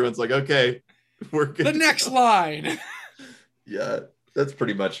then everyone's like, okay, we're good. The next line. Yeah, that's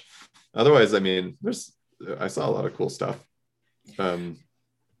pretty much. Otherwise, I mean, I saw a lot of cool stuff.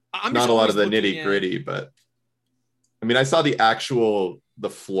 I'm not just a lot always of the looking nitty gritty, but I mean, I saw the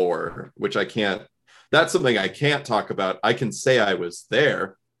floor, which I can't. That's something I can't talk about. I can say I was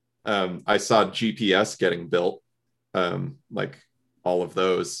there. I saw GPS getting built, like all of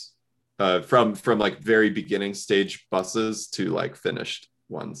those, from like very beginning stage buses to like finished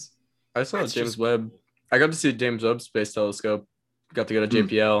ones. I saw That's James just- Webb. I got to see James Webb Space Telescope. Got to go to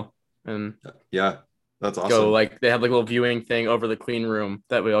JPL and Yeah, that's awesome. go like they had like a little viewing thing over the clean room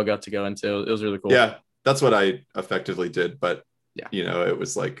that we all got to go into. It was really cool. Yeah, that's what I effectively did. But Yeah. you know, it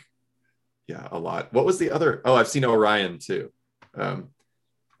was like, yeah, a lot. What was the other? Oh, I've seen Orion too. That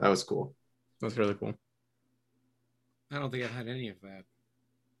was cool. That's really cool. I don't think I've had any of that.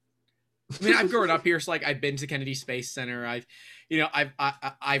 I mean, I've grown up here, so like I've been to Kennedy Space Center.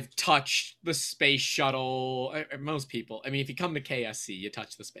 I've touched the space shuttle. Most people, I mean, if you come to KSC, you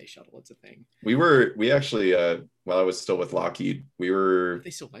touch the space shuttle. It's a thing. We actually, while I was still with Lockheed, They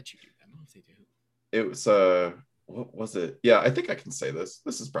still let you do that. I don't know if they do. It was what was it? Yeah, I think I can say this.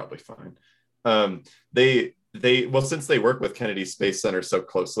 This is probably fine. Well, since they work with Kennedy Space Center so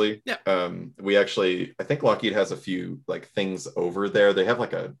closely, yeah. We actually, I think Lockheed has a few like things over there. They have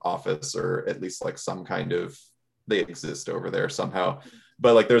like an office, or at least like some kind of, they exist over there somehow.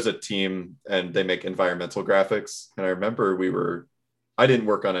 But like there's a team and they make environmental graphics. And I remember I didn't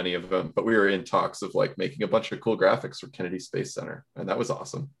work on any of them, but we were in talks of like making a bunch of cool graphics for Kennedy Space Center. And that was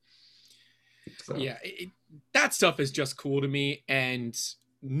awesome. So. Yeah, that stuff is just cool to me, and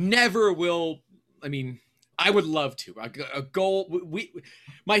never will. I mean, I would love to. A goal.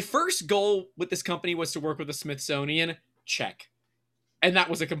 My first goal with this company was to work with the Smithsonian. Check, and that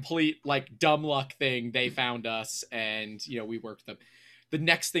was a complete like dumb luck thing. They found us, and we worked them. The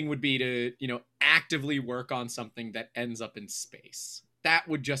next thing would be to actively work on something that ends up in space. That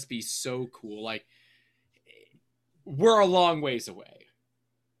would just be so cool. Like, we're a long ways away.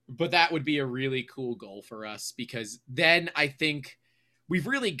 But that would be a really cool goal for us, because then I think we've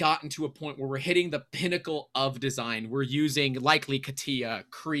really gotten to a point where we're hitting the pinnacle of design. We're using likely CATIA,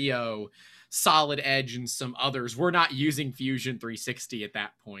 Creo, Solid Edge, and some others. We're not using Fusion 360 at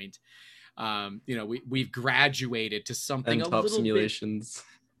that point. We've graduated to something and a top little simulations.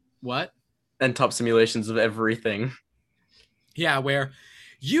 Bit... What? And top simulations of everything. Yeah, where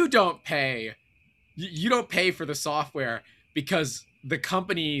you don't pay for the software because the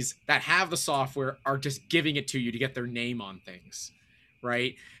companies that have the software are just giving it to you to get their name on things,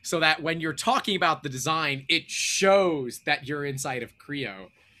 right? So that when you're talking about the design, it shows that you're inside of Creo,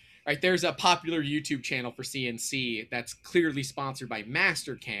 right? There's a popular YouTube channel for CNC that's clearly sponsored by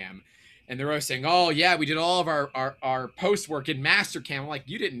Mastercam, and they're always saying, oh yeah, we did all of our post work in Mastercam. I'm like,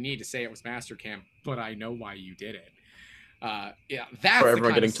 you didn't need to say it was Mastercam, but I know why you did it. Yeah, that's for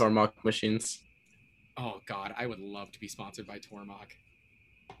everyone getting Tormach machines. Oh God, I would love to be sponsored by Tormach.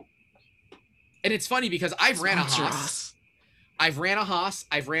 And it's funny because I've ran a Haas. I've ran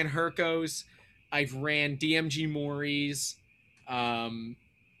Hercos, I've ran DMG Moris,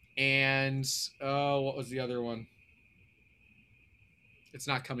 and what was the other one? It's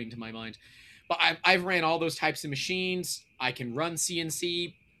not coming to my mind. But I've ran all those types of machines. I can run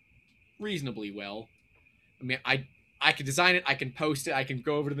CNC reasonably well. I mean, I can design it, I can post it, I can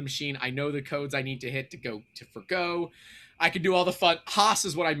go over to the machine, I know the codes I need to hit to go for go. I can do all the fun. Haas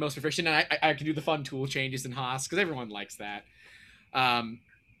is what I'm most proficient in. I can do the fun tool changes in Haas because everyone likes that. And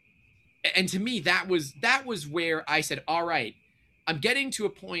to me, that was where I said, all right, I'm getting to a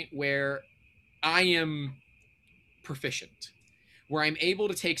point where I am proficient, where I'm able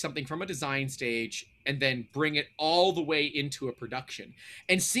to take something from a design stage and then bring it all the way into a production.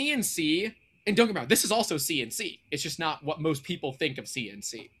 And CNC, and don't get me wrong, this is also CNC. It's just not what most people think of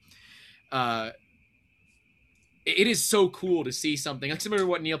CNC. It is so cool to see something like similar to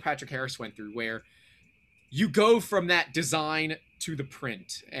what Neil Patrick Harris went through, where you go from that design to the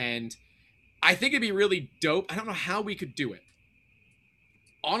print. And I think it'd be really dope. I don't know how we could do it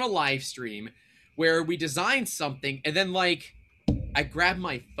on a live stream where we design something and then like I grab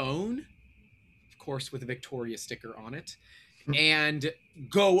my phone, of course with a Victoria sticker on it, and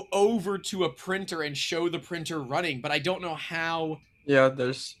go over to a printer and show the printer running, but I don't know how. Yeah,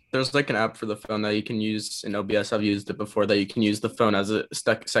 there's like an app for the phone that you can use in OBS. I've used it before, that you can use the phone as a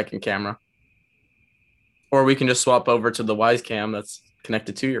second camera. Or we can just swap over to the Wisecam that's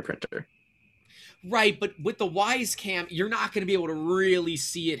connected to your printer. Right, but with the Wisecam, you're not going to be able to really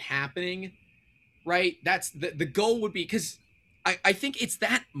see it happening, right? That's the goal would be, because I think it's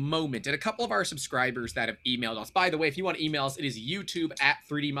that moment, and a couple of our subscribers that have emailed us. By the way, if you want to email us, it is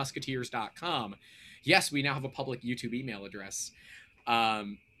youtube@3dmusketeers.com. Yes, we now have a public YouTube email address,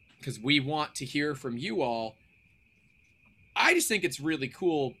 because we want to hear from you all. I just think it's really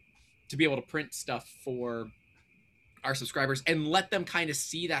cool to be able to print stuff for our subscribers and let them kind of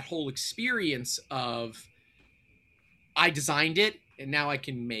see that whole experience of I designed it and now I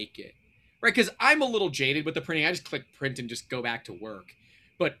can make it. Right? Because I'm a little jaded with the printing. I just click print and just go back to work.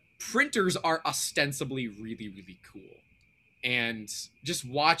 But printers are ostensibly really, really cool. And just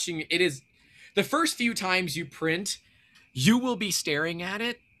watching it is the first few times you print, you will be staring at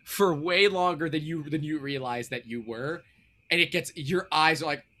it for way longer than you realize that you were. And it gets, your eyes are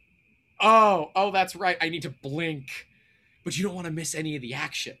like, oh, that's right. I need to blink. But you don't want to miss any of the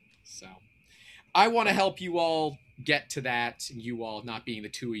action. So I want to help you all get to that, and you all not being the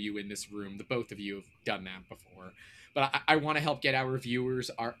two of you in this room. The both of you have done that before. But I want to help get our viewers,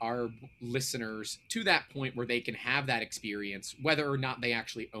 our listeners to that point where they can have that experience, whether or not they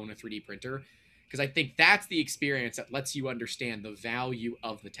actually own a 3D printer. Because I think that's the experience that lets you understand the value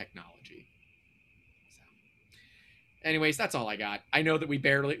of the technology. So, anyways, that's all I got. I know that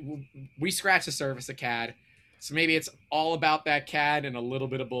we scratched the surface of CAD. So maybe it's all about that CAD and a little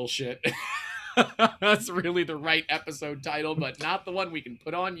bit of bullshit. That's really the right episode title, but not the one we can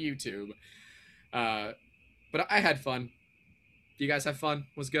put on YouTube. But I had fun. Do you guys have fun?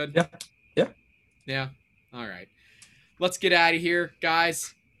 Was good? Yeah. All right. Let's get out of here,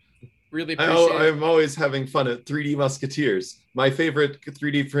 guys. Really appreciate it. I'm always having fun at 3D Musketeers, my favorite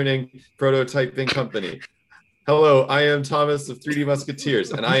 3D printing prototyping company. Hello, I am Thomas of 3D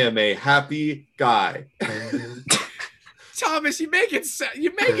Musketeers, and I am a happy guy. Thomas, you make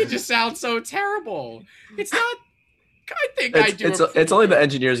it just sound so terrible. It's not. I think I do. It's only the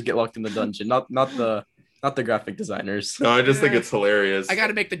engineers get locked in the dungeon, not the graphic designers. No, I just think it's hilarious. I got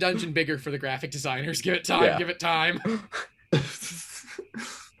to make the dungeon bigger for the graphic designers. Give it time. Yeah. Give it time.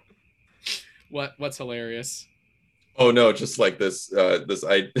 What's hilarious? Oh no, just like this.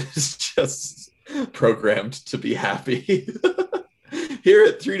 It's just programmed to be happy. Here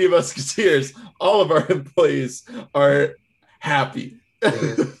at 3D Musketeers, all of our employees are happy,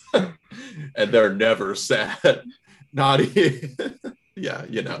 and they're never sad. Not even. Yeah,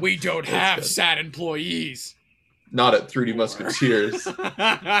 you know. We don't have sad employees. Not at 3D Musketeers.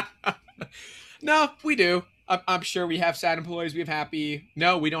 No, we do. I'm sure we have sad employees. We have happy.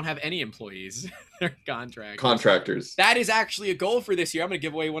 No, we don't have any employees. They're contractors. That is actually a goal for this year. I'm going to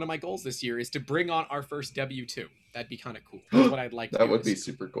give away one of my goals this year is to bring on our first W2. That'd be kind of cool. That's what I'd like to do. That would be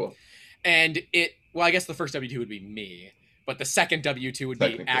super cool. And I guess the first W2 would be me, but the second W2 would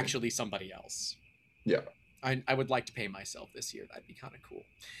be actually somebody else. Yeah. I would like to pay myself this year. That'd be kind of cool.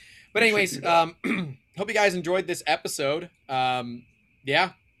 But anyways, hope you guys enjoyed this episode.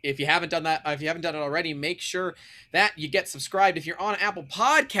 Yeah. If you haven't done that, if you haven't done it already, make sure that you get subscribed. If you're on Apple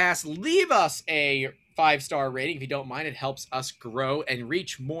Podcasts, leave us a 5-star rating if you don't mind. It helps us grow and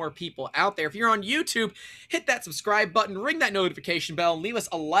reach more people out there. If you're on YouTube, hit that subscribe button, ring that notification bell, and leave us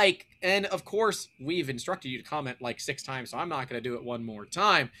a like. And of course, we've instructed you to comment like 6 times, so I'm not going to do it one more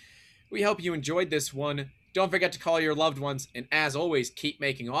time. We hope you enjoyed this one. Don't forget to call your loved ones, and as always, keep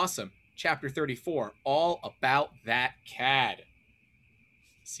making awesome. Chapter 34, all about that CAD.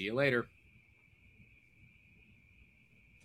 See you later.